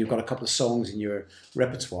 produce. And you've got a couple of songs in your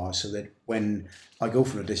repertoire so that when I go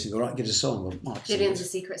for an audition, go, right, give us a song. Go, Gillian's a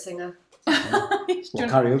secret singer. Well,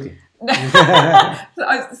 karaoke. I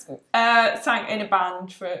sang in a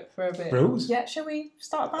band for a bit. Bros? Yeah, shall we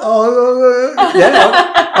start a band?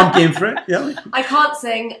 Yeah, I'm game for it. Yeah. I can't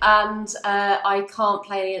sing and I can't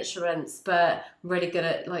play any instruments, but I'm really good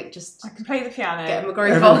at I can play the piano. Get a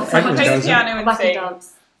groove on. I can play the piano and sing.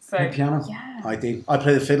 Dance. So, play piano? Yeah. I do. I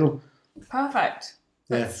play the fiddle. Perfect.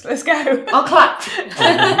 Yeah. Let's go. I'll clap.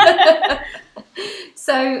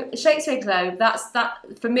 So Shakespeare Globe,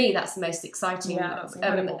 for me, that's the most exciting. Yeah, that's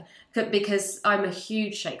incredible. Because I'm a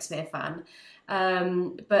huge Shakespeare fan.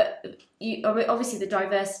 But obviously the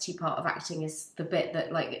diversity part of acting is the bit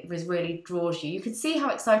that really draws you. You can see how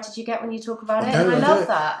excited you get when you talk about it, and I love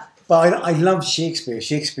that. But I love Shakespeare.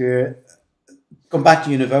 Shakespeare, going back to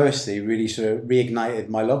university, really sort of reignited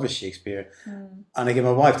my love of Shakespeare. And again,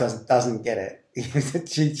 my wife doesn't get it.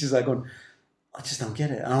 She's like going, I just don't get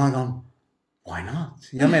it. And I'm like going, why not?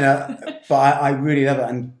 You know what I mean? But I really love it.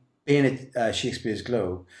 And being at Shakespeare's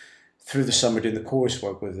Globe through the summer doing the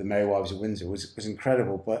coursework with the Merry Wives of Windsor was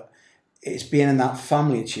incredible. But it's being in that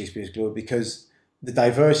family at Shakespeare's Globe because the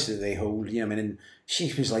diversity they hold, and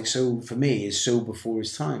Shakespeare's for me, is so before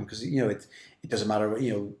his time because, it doesn't matter,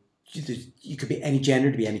 you could be any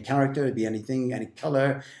gender, to be any character, to be anything, any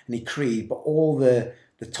colour, any creed, but all the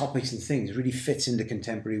topics and things really fits into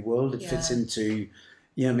contemporary world. It fits into,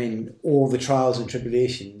 all the trials and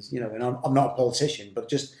tribulations, and I'm not a politician, but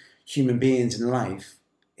just human beings in life,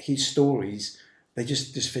 his stories, they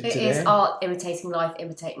just fit together. It is art imitating life,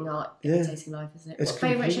 imitating art, imitating life, isn't it? What's your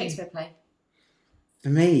favourite Shakespeare play? For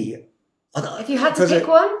me, if you had to pick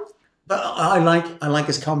one? But I like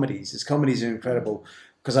his comedies. His comedies are incredible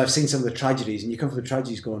because I've seen some of the tragedies, and you come from the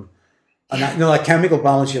tragedies going, and that chemical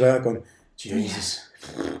balance, you're like going, Jesus.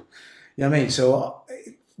 You know what I mean? So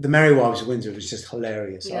the Merry Wives of Windsor was just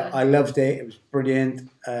hilarious. Yeah. I loved it. It was brilliant.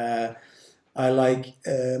 I like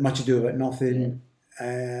Much Ado About Nothing.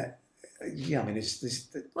 It's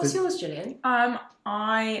What's yours, Gillian?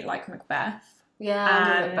 I like Macbeth. Yeah,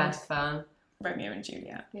 I'm a Macbeth fan. Romeo and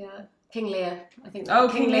Juliet. Yeah. King Lear. I think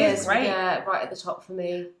King Lear's great. Yeah, right at the top for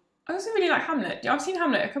me. I also really like Hamlet. I've seen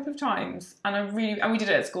Hamlet a couple of times, and we did it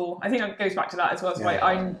at school. I think it goes back to that as well. So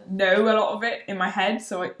I know a lot of it in my head.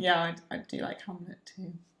 So I do like Hamlet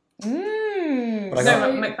too.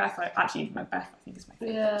 Macbeth. Macbeth, I think is my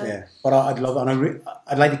favourite. Yeah, but I'd love it, and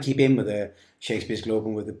I'd like to keep in with the Shakespeare's Globe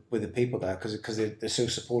and with the people there because they're so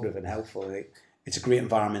supportive and helpful. It's a great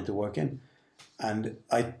environment to work in, and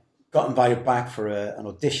I got invited back for an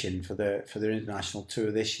audition for their international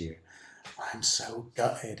tour this year. I'm so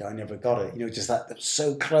gutted I never got it. Just that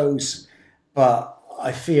so close, but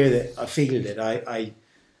I feel that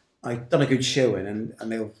I've done a good showing,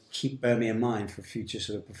 and they'll keep me in mind for future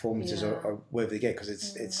sort of performances or wherever they get because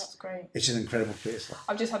it's that's great. It's just an incredible place.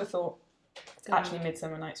 I've just had a thought. Actually,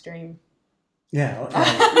 Midsummer Night's Dream. Yeah,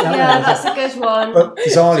 that's a good one. But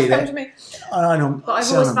bizarrely, I know. But I've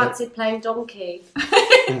always fancied playing Donkey.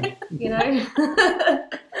 Yeah.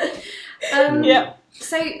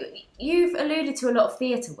 So you've alluded to a lot of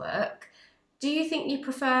theatre work. Do you think you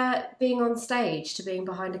prefer being on stage to being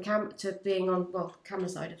behind a camera to being on camera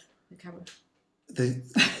side of the camera?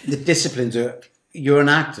 The disciplines are. You're an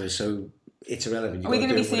actor, so it's irrelevant. Are we going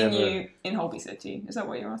to be seeing you in Holby City? Is that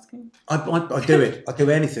what you're asking? I do it. I do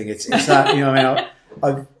anything. It's that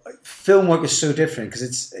film work is so different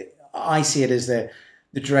because I see it as the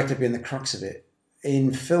director being the crux of it.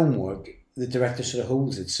 In film work, the director sort of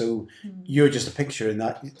holds it. So you're just a picture, and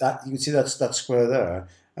that you can see that square there.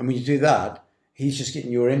 And when you do that, he's just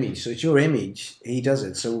getting your image. So it's your image. He does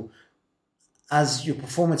it. So as your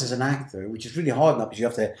performance as an actor, which is really hard enough because you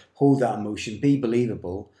have to hold that emotion, be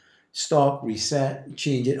believable, stop, reset,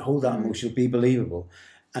 change it, hold that emotion, be believable.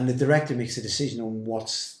 And the director makes a decision on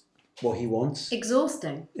what's what he wants.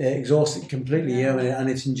 Exhausting. Exhausting completely, yeah. And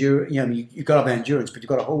it's endurance. You know, you've got to have endurance, but you've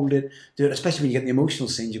got to hold it, do it. Especially when you get the emotional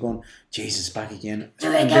scenes, you're going, Jesus, back again.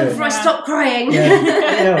 Do it again before I stop crying.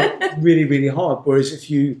 Yeah, really, really hard. Whereas if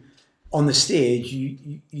you, on the stage,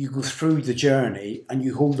 you go through the journey and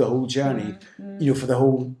you hold the whole journey, you know, for the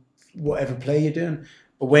whole whatever play you're doing.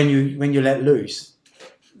 But when you let loose,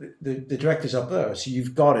 the director's up there, so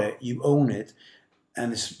you've got it, you own it.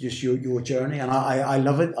 And it's just your journey, and I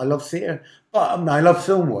love it. I love theatre, but I mean, I love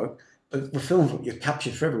film work. But with film work, you're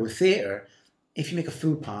captured forever. With theatre, if you make a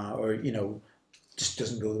faux pas or you know, just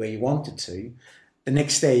doesn't go the way you want it to, the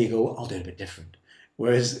next day you go, I'll do it a bit different.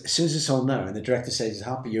 Whereas as soon as it's on there and the director says it's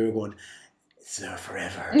happy, you're going, it's there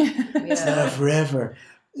forever. It's there forever.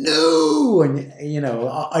 No, and you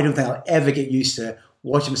know, I don't think I'll ever get used to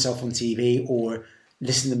watching myself on TV or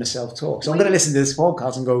listening to myself talk. So I'm going to listen to this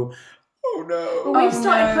podcast and go, oh no. Well, we've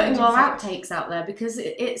started putting our outtakes out there because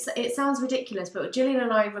it sounds ridiculous, but Gillian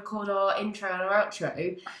and I record our intro and our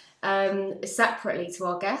outro separately to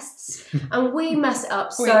our guests, and we mess it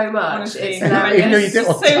up so much. Honestly, it's hilarious.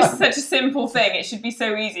 It's such a simple thing. It should be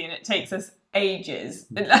so easy, and it takes us ages.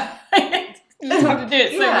 You just have to do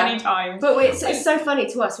it so many times. But it's so funny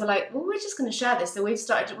to us. We're like, well, we're just going to share this. So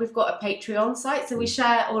we've got a Patreon site, so we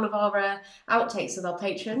share all of our outtakes with our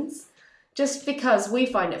patrons. Just because we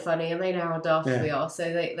find it funny and they know how daft we are, so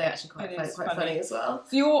they actually find it quite funny as well.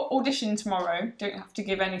 So your audition tomorrow, don't have to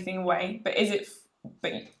give anything away, but is it?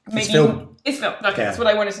 But maybe it's film. It's film. Okay, that's what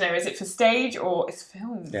I wanted to know. Is it for stage or it's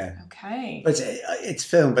film? Yeah. Okay. But it's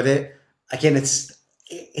film, but it's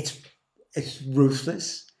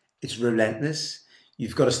ruthless. It's relentless.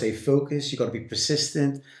 You've got to stay focused. You've got to be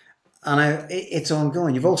persistent, and it's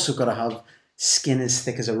ongoing. You've also got to have skin as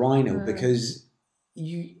thick as a rhino because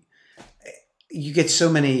you get so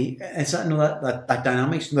many. It's that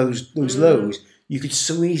dynamics, those lows. You could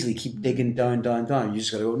so easily keep digging down. You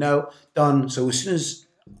just got to go, no, done. So as soon as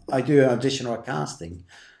I do an audition or a casting,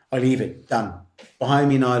 I leave it, done. Behind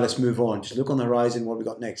me now, let's move on. Just look on the horizon, what we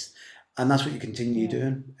got next. And that's what you continue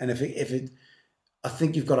doing. And I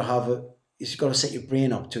think you've got to set your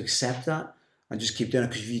brain up to accept that and just keep doing it.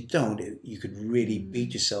 Because if you don't, you could really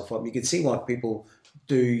beat yourself up. You can see what people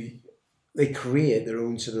do. They create their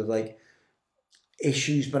own sort of like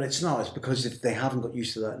issues, but it's not. It's because if they haven't got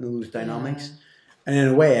used to that, those dynamics. And in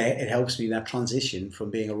a way, it helps me that transition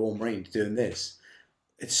from being a Royal Marine to doing this.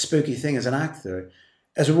 It's a spooky thing as an actor.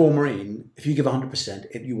 As a Royal Marine, if you give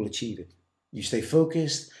 100%, you will achieve it. You stay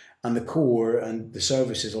focused, and the Corps and the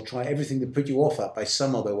services will try everything to put you off that by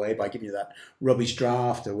some other way, by giving you that rubbish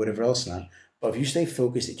draft or whatever else now. But if you stay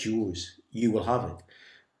focused, it's yours. You will have it.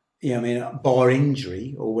 You know, I mean, bar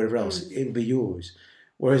injury or whatever else, it'll be yours.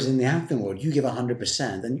 Whereas in the acting world, you give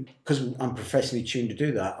 100%, and because I'm professionally tuned to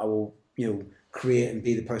do that, I will, create and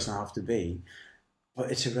be the person I have to be. But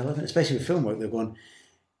it's irrelevant, especially with film work. They're going,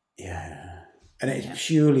 and it's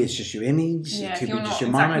purely it's just your image. Yeah, it could if you're be not just your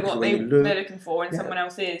exactly manner, what the way you look. they're looking for, and someone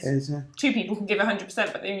else is. Two people can give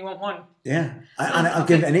 100%, but they only want one. Yeah, I'll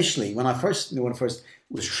give initially when I first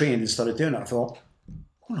was trained and started doing it, I thought,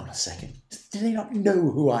 hold on a second, do they not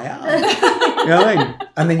know who I am? You know what I mean?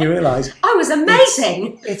 And then you realise I was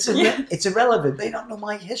amazing. It's irrelevant. They don't know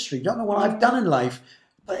my history. Don't know what I've done in life.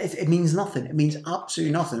 But it means nothing. It means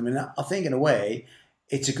absolutely nothing. I mean, I think in a way,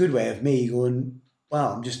 it's a good way of me going,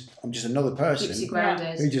 well, I'm just another person. Keeps you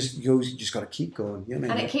grounded. Who just goes, you just got to keep going. You know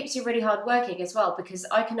what I mean? And it keeps you really hard working as well, because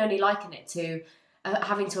I can only liken it to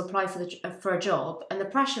having to apply for a job, and the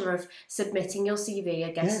pressure of submitting your CV,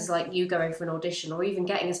 I guess, is like you going for an audition or even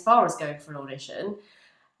getting as far as going for an audition.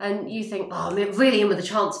 And you think, I'm really in with a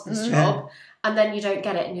chance for this job. And then you don't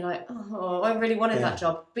get it, and you're like, oh, I really wanted that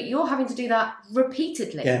job. But you're having to do that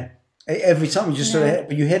repeatedly. Yeah. Every time you just sort of hit it,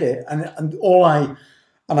 but you hit it. And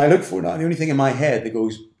I look for it now, the only thing in my head that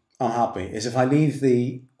goes, I'm happy, is if I leave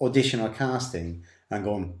the audition or casting and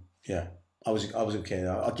going, I was okay,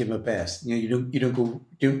 I'll give my best. You don't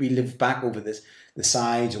relive back over the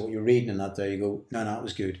sides or what you're reading and that day. You go, no, it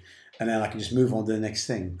was good. And then I can just move on to the next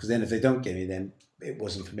thing. Because then if they don't get me, then it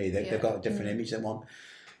wasn't for me. They've got a different image they want.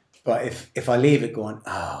 But if I leave it going,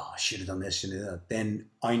 I should have done this, should have done that, then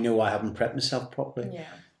I know I haven't prepped myself properly. Yeah.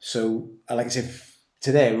 So, like I said,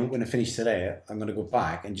 today, when I finish today, I'm going to go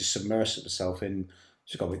back and just submerge myself in,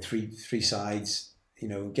 just got like three sides,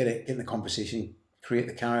 get in the conversation, create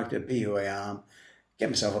the character, be who I am, get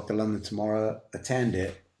myself up to London tomorrow, attend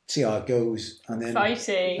it, see how it goes. And then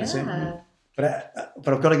exciting. That's it.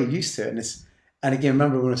 But I've got to get used to it. And again,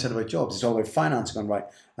 remember when I said about jobs, it's all about finance. Going, right,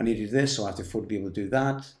 I need to do this, so I have to afford to be able to do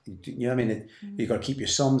that. You know what I mean? You've got to keep your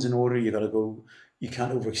sums in order. You've got to go, you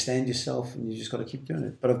can't overextend yourself, and you just got to keep doing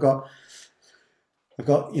it. But I've got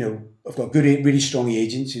I've got good, really strong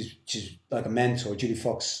agents. She's like a mentor, Julie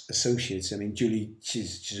Fox Associates. I mean, Julie,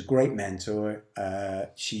 she's a great mentor.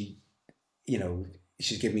 She's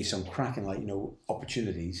given me some cracking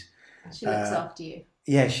opportunities. She looks after you.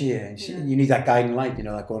 Yeah, she is. You need that guiding light,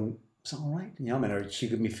 like going, is that all right? I mean, or she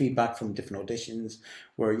give me feedback from different auditions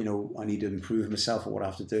where, I need to improve myself or what I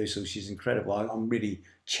have to do. So she's incredible. I'm really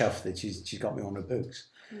chuffed that she's got me on her books.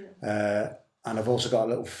 Yeah. And I've also got a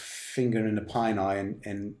little finger in the pie now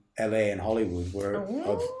in LA and Hollywood where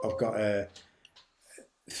I've got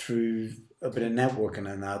through a bit of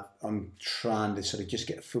networking and that, I'm trying to sort of just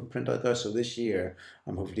get a footprint out there. So this year,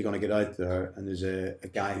 I'm hopefully going to get out there. And there's a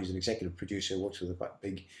guy who's an executive producer who works with a quite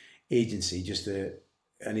big agency,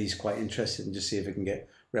 and he's quite interested in just see if we can get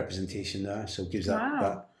representation there. So it gives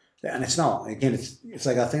that. And it's not, again, it's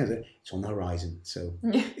like I think it's on the horizon. So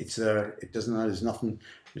it's there. It doesn't matter. There's nothing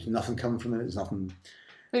coming from it. There's nothing.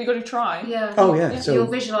 But you've got to try. Yeah. Oh yeah. So you're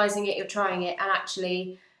visualising it, you're trying it, and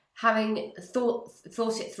actually having thought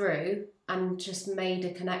it through and just made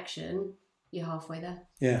a connection, you're halfway there.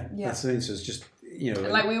 Yeah. That's the thing. So it's just,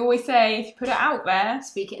 like we always say, if you put it out there,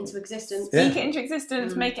 speak it into existence. Speak it into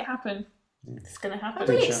existence, make it happen. It's going to happen. I'm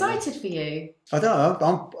really excited for you. I don't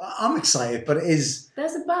know. I'm excited, but it is.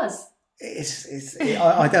 There's a buzz.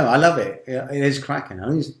 I don't know. I love it. It is cracking. I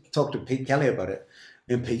only talked to Pete Kelly about it.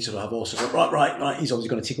 And Pete sort of have also got, right. He's always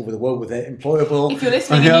going to take over the world with it. Employable. If you're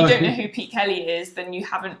listening and you don't know who Pete Kelly is, then you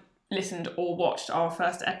haven't listened or watched our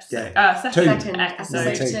first episode. Second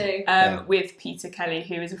episode with Peter Kelly,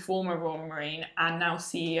 who is a former Royal Marine and now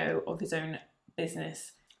CEO of his own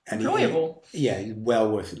business. Enjoyable. He's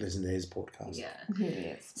well worth listening to his podcast. Yeah, he really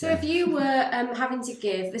is. So if you were having to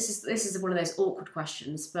give, this is one of those awkward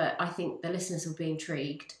questions, but I think the listeners will be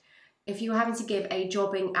intrigued. If you were having to give a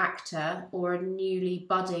jobbing actor or a newly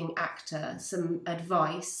budding actor some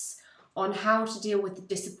advice on how to deal with the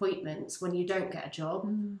disappointments when you don't get a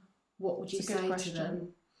job, what would you say to them?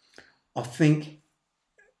 I think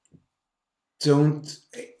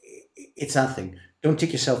it's that thing. Don't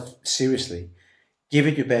take yourself seriously. Give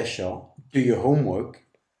it your best shot. Do your homework.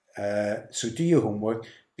 So do your homework.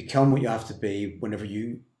 Become what you have to be whenever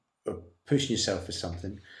you are pushing yourself for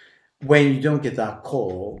something. When you don't get that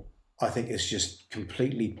call, I think it's just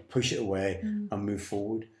completely push it away and move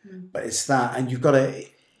forward. But it's that, and you've got to.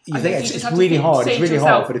 It's really hard. It's really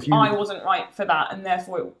hard. But if you, I wasn't right for that, and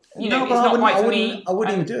therefore, it's not right for me. I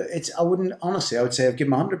wouldn't even do it. I wouldn't honestly. I would say I'd give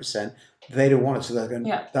them 100%. They don't want it, so they're going.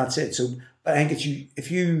 That's it. So, but I think it's if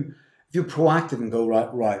you're proactive and go,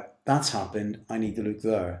 right, that's happened, I need to look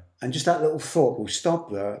there. And just that little thought will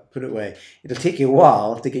stop there, put it away. It'll take you a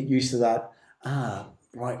while to get used to that.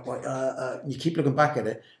 You keep looking back at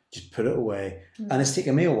it, just put it away. And it's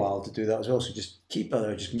taken me a while to do that as well. So just keep it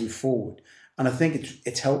there, just move forward. And I think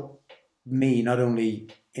it's helped me not only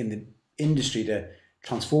in the industry to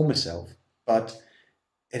transform myself, but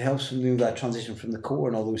it helps me do that transition from the core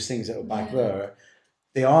and all those things that are back there.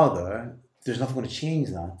 They are there. There's nothing going to change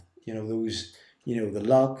that. The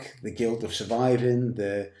luck, the guilt of surviving,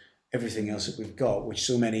 everything else that we've got, which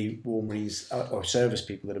so many Royal Marines or service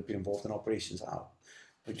people that have been involved in operations have.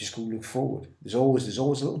 But just go look forward. There's always a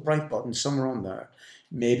little bright button somewhere on there.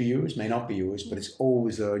 Maybe yours, may not be yours, but it's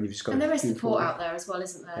always there, and you've just got. And there is support out there as well,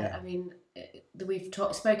 isn't there? Yeah. I mean, we've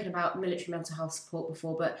spoken about military mental health support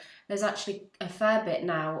before, but there's actually a fair bit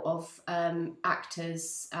now of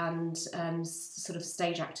actors and sort of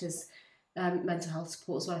stage actors. Mental health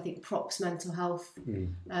support as well. I think props mental health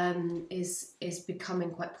is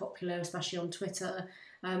becoming quite popular, especially on Twitter.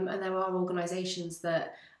 And there are organisations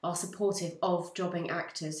that are supportive of jobbing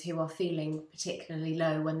actors who are feeling particularly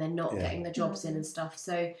low when they're not getting the jobs in and stuff.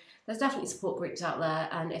 So there's definitely support groups out there.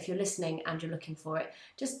 And if you're listening and you're looking for it,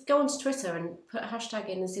 just go onto Twitter and put a hashtag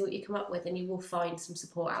in and see what you come up with, and you will find some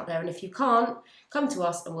support out there. And if you can't, come to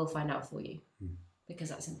us and we'll find out for you. Because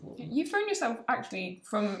that's important. You've thrown yourself actually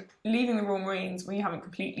from leaving the Royal Marines, where you haven't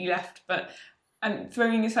completely left, and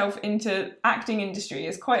throwing yourself into acting industry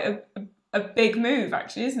is quite a big move,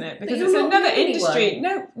 actually, isn't it? Because it's another industry.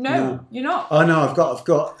 No, you're not. Oh no, I've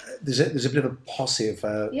got. There's a bit of a posse of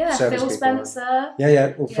service Phil people. Spencer.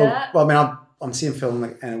 Yeah. Well, I mean, I'm seeing Phil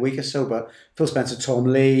in a week or so, but Phil Spencer, Tom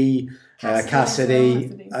Lee,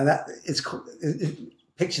 Cassidy, and that it's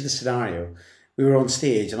picture the scenario. We were on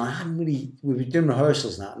stage, and we were doing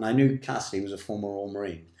rehearsals and that, and I knew Cassidy was a former Royal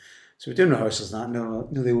Marine. So we're doing rehearsals and that, no,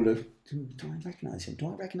 they all look, do I recognise him?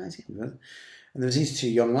 And there was these two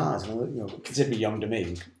young lads, and considerably young to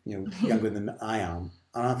me, younger than I am.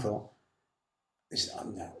 And I thought,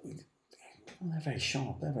 they're very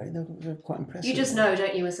sharp. They're quite impressive. You just know,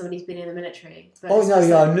 don't you, when somebody's been in the military? Oh no,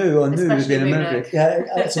 yeah, I knew he'd been in the military. Yeah,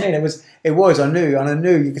 that's what I mean. It was. I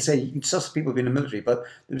knew. You could say you could suss people being in the military, but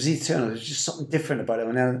there was eternal. There was just something different about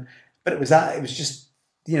him. But it was that. It was just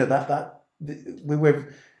that we're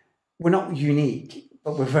not unique,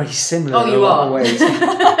 but we're very similar in a lot of ways.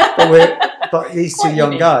 but these two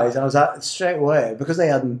young guys, and I was at straight away because they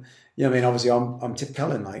hadn't. I mean, obviously, I'm Tip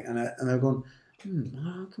Cullen, like, and they're going,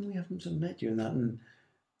 how come we haven't met you and that? And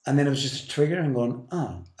then it was just a trigger and going,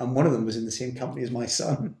 and one of them was in the same company as my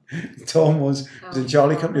son. Tom was in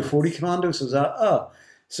Charlie Company 40 Commando, so I was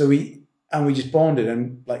so we just bonded,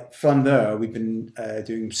 and like from there we've been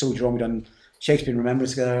doing Soldier On. We've done Shakespeare in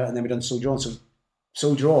Remembrance together, and then we've done Soldier On. So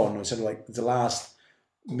Soldier On was sort of like the last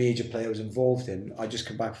major play I was involved in. I just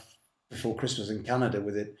come back before Christmas in Canada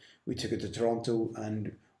with it. We took it to Toronto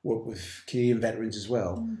and worked with Canadian veterans as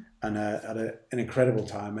well, and had an incredible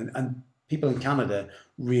time. And people in Canada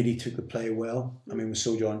really took the play well. I mean, with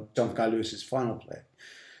Soldier On, John Guy Lewis's final play,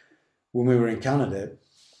 when we were in Canada,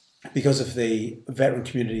 because of the veteran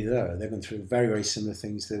community there, they've gone through very, very similar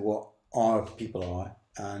things to what our people are.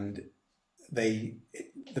 And the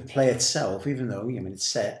play itself, even though, it's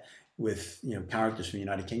set with, characters from the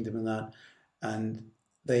United Kingdom and that, and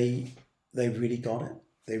they really got it.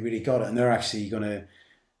 They really got it. And they're actually going to,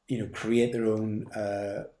 create their own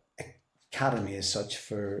academy as such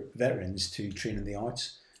for veterans to train in the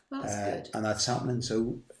arts. That's good. And that's happening.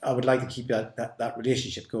 So I would like to keep that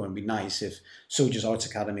relationship going. It'd be nice if Soldiers Arts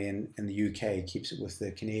Academy in the UK keeps it with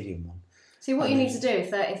the Canadian one. See, what you need to do,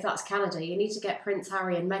 if that's Canada, you need to get Prince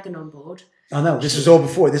Harry and Meghan on board. I know, this was all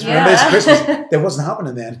before. Remember, it's Christmas. That wasn't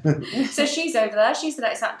happening then. So she's over there. She's the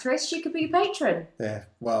next actress. She could be your patron. Yeah,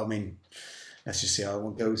 well, I mean, let's just see how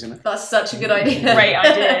it goes, isn't it? That's such a good idea. Great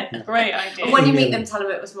idea. Great idea. And when you meet them, tell them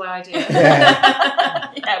it was my idea.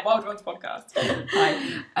 Yeah, Wild Ones podcast.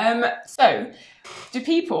 Hi. So, do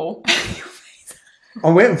people...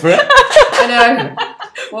 I'm waiting for it. I know.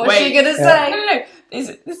 What was she going to say? No.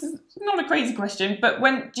 This is not a crazy question, but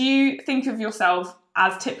do you think of yourself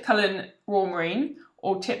as Tip Cullen Royal Marine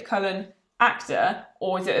or Tip Cullen actor,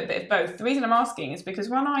 or is it a bit of both? The reason I'm asking is because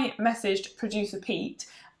when I messaged producer Pete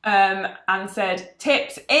and said,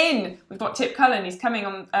 Tip's in, we've got Tip Cullen, he's coming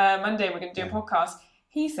on Monday, we're going to do a podcast,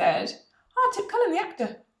 he said, Tip Cullen, the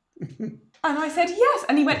actor. And I said, yes.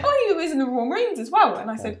 And he went, he was in the Royal Marines as well. And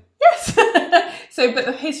I said, yes.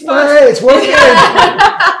 His first... it's working.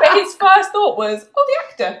 But his first thought was, the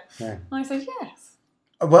actor. Yeah. And I said, yes.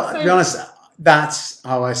 Well, to be honest, that's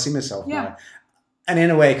how I see myself now. And in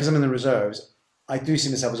a way, because I'm in the reserves, I do see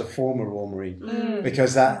myself as a former Royal Marine.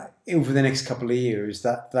 Because that, over the next couple of years,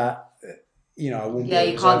 I won't be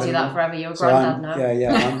you can't do that forever. You're a granddad now.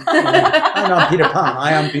 I'm Peter Pan.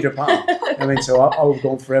 I am Peter Pan. So I'll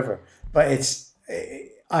go on forever. But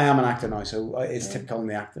I am an actor now, so it's Tip Cullen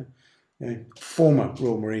the actor. Former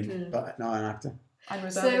Royal Marine, but now an actor.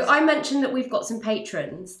 So I mentioned that we've got some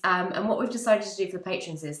patrons, and what we've decided to do for the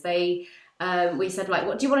patrons is we said, like,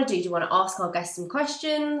 what do you want to do? Do you want to ask our guests some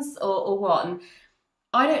questions or what? And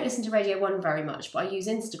I don't listen to Radio 1 very much, but I use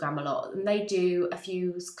Instagram a lot, and they do a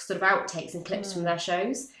few sort of outtakes and clips from their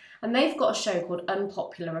shows. And they've got a show called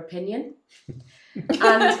Unpopular Opinion.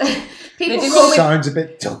 And people sounds a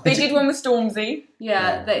bit daunting. They did one with Stormzy.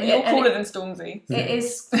 Yeah. You're cooler than Stormzy. It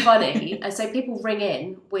is funny. And so people ring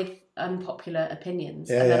in with unpopular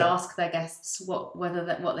opinions and then ask their guests what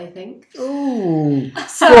they think. Ooh.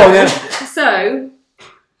 So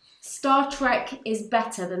Star Trek is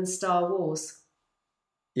better than Star Wars.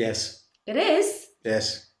 Yes. It is?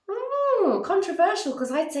 Yes. Controversial,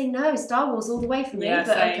 because I'd say no, Star Wars all the way for me, but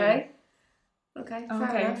same. Okay,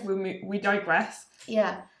 fair enough. We digress.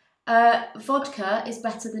 Yeah. Vodka is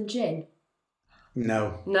better than gin.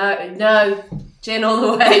 No. Gin all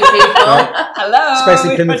the way, people. Hello.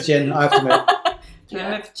 Especially Plymouth gin, I have to admit.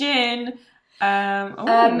 Plymouth gin.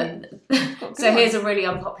 So here's a really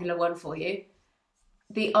unpopular one for you.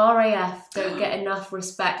 The RAF don't get enough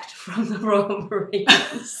respect from the Royal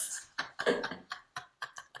Marines.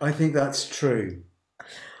 I think that's true.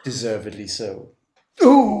 Deservedly so.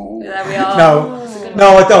 Ooh. There we are.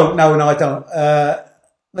 No, I don't. No, I don't.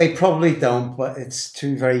 They probably don't, but it's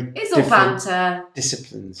two very It's all banter.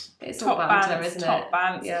 Disciplines. It's all banter, isn't it? Top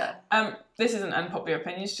banter. Yeah. This isn't unpopular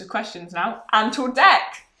opinion, it's just questions now. Ant or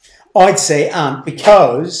Deck? I'd say Ant,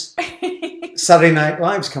 because Saturday Night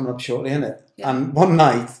Live's coming up shortly, isn't it? Yeah. And one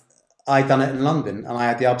night, I done it in London, and I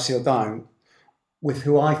had the abseil down with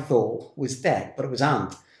who I thought was Deck, but it was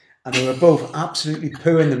Ant. And they were both absolutely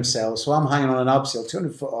pooing themselves. So I'm hanging on an abseil,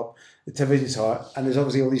 200 foot up, the television tower, and there's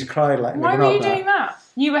obviously all these crowd like. Why were you doing that?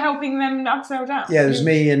 You were helping them upsell down? Yeah, there's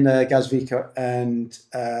me and Gazvika and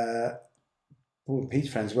Pete's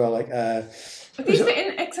friends as well. Like, these are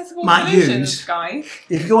inaccessible Matt solutions, Hughes. guys.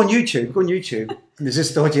 If you go on YouTube, and there's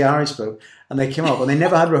this dodgy Irish bloke, and they came up, and they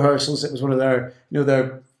never had rehearsals. It was one of their,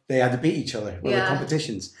 they had to beat each other, one of the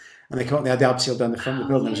competitions. And they came up, they had the abseil down the front of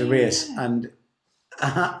the building. It was a race, and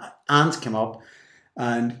Ant came up,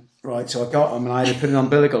 and so I got him, and I had to put an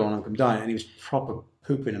umbilical on him, come down, and he was proper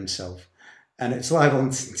pooping himself. And it's live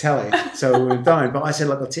on telly, so we were down. But I said,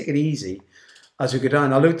 look, I'll take it easy as we go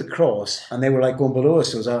down. I looked across, and they were like going below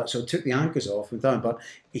us, so I took the anchors off and down. But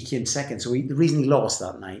he came second. So the reason he lost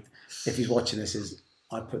that night, if he's watching this, is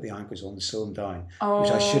I put the anchors on to slow him down,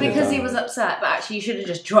 which I should have done. Because he was upset, but actually you should have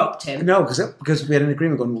just dropped him. No, because we had an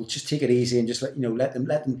agreement going, we'll just take it easy and just let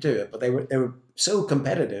them do it. But they were so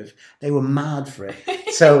competitive, they were mad for it.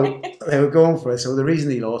 So they were going for it. So the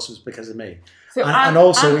reason he lost was because of me. So and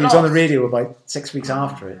also he was on the radio about 6 weeks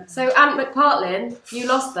after it. So Ant McPartlin, you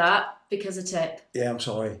lost that because of Tip. Yeah, I'm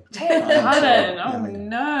sorry. Cullen,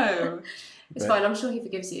 no. It's fine, I'm sure he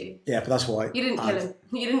forgives you. Yeah, but that's why. You didn't kill him.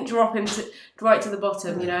 You didn't drop him right to the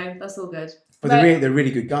bottom, that's all good. But they're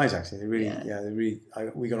really good guys, actually. We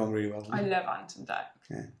got on really well. I love Ant and Dec.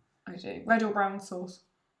 Yeah. I do. Red or brown sauce?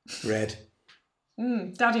 Red.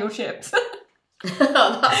 Daddy or chips? That's so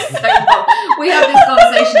fun. We have this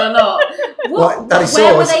conversation a lot.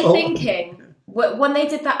 Where were they thinking? When they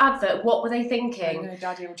did that advert, what were they thinking? No,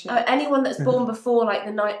 Daddy or chips. Anyone that's born before like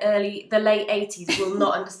the late 80s will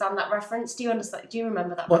not understand that reference. Do you understand? Do you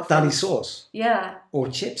remember that? What, Daddy sauce? Yeah. Or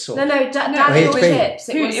chip sauce? No, Daddy or chips.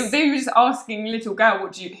 They were just asking little girl,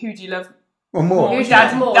 who do you love? Or more. Who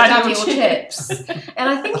loves more, Daddy or chips? And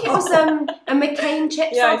I think it was a McCain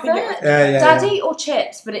chips advert. Daddy or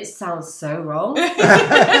chips, but it sounds so wrong.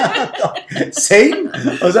 Same?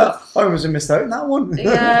 I was missed out on that one.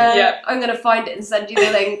 Yeah. I'm going to find it and send you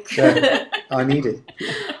the link. Yeah, I need it.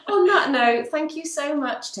 On that note, thank you so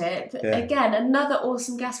much, Tip. Yeah. Again, another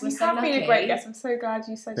awesome guest. We're so lucky. You have been a great guest. I'm so glad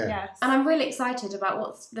you said yes. And I'm really excited about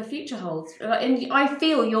what the future holds. And I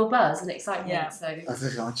feel your buzz and excitement. Yeah. So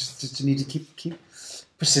I just need to keep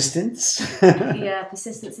persistence. Yeah,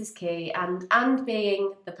 persistence is key, and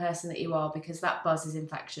being the person that you are, because that buzz is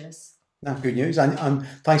infectious. That's good news. And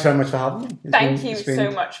thanks very much for having me. Thank you so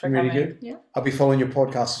much for really coming. Good. Yeah. I'll be following your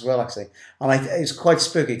podcast as well, actually. And it's quite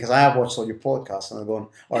spooky because I have watched all your podcasts and I'm going,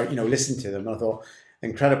 or listened to them, and I thought,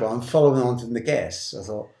 incredible. I'm following on from the guests. I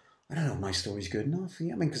thought, I don't know if my story's good enough.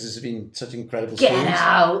 Yeah, because there's been such incredible stories. Get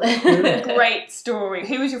out. Great story.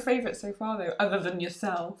 Who was your favourite so far, though, other than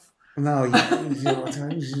yourself? No, it's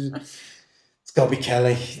got to be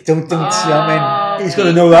Kelly. Don't he's got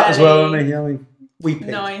to know that as well, isn't he? We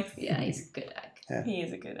picked. Nice. Yeah, he's a good egg. Yeah. He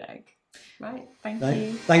is a good egg. Right. Thank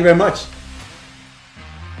you. Thank you very much.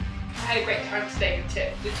 I had a great time today with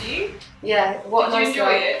Tip. Did you? Yeah. Did you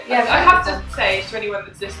enjoy it? Yeah. I have to say to anyone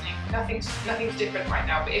that's listening, nothing's different right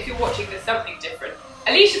now. But if you're watching, there's something different.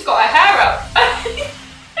 Alicia's got her hair up,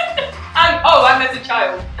 and there's a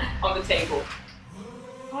child on the table.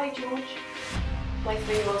 Hi, George. My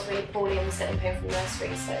 3-year-old's really poorly and sitting home from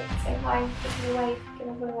nursery, so say hi, give him a wave, give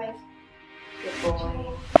him a wave. Good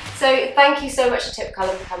boy. So thank you so much to Tip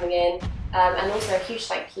Cullen for coming in, and also a huge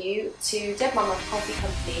thank you to Dead Mama Coffee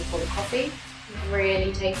Company for the coffee.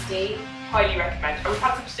 Really tasty. Highly recommend. We've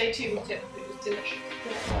had some today too with Tip. It was delicious.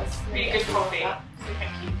 Yeah, it was. Really good coffee. So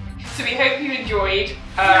thank you. So we hope you enjoyed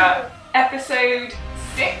episode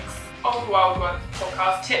 6 of the Wild Ones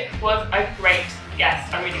podcast. Tip was a great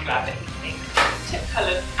guest. I'm really glad that he came. Tip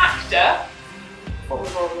Cullen, actor, former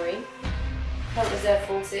Royal Marine, current Reserve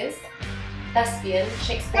Forces, lesbian,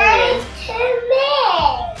 Shakespearean.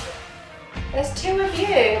 There's 2 of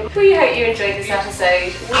you. We hope you enjoyed this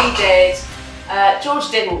episode. We did. George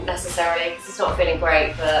didn't necessarily because he's not feeling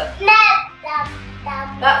great, but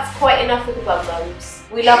that's quite enough with the bum bums.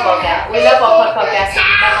 We love our guests. We love our podcast guests. We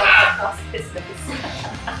love our podcast business.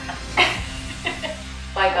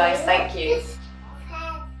 Bye guys. Thank you.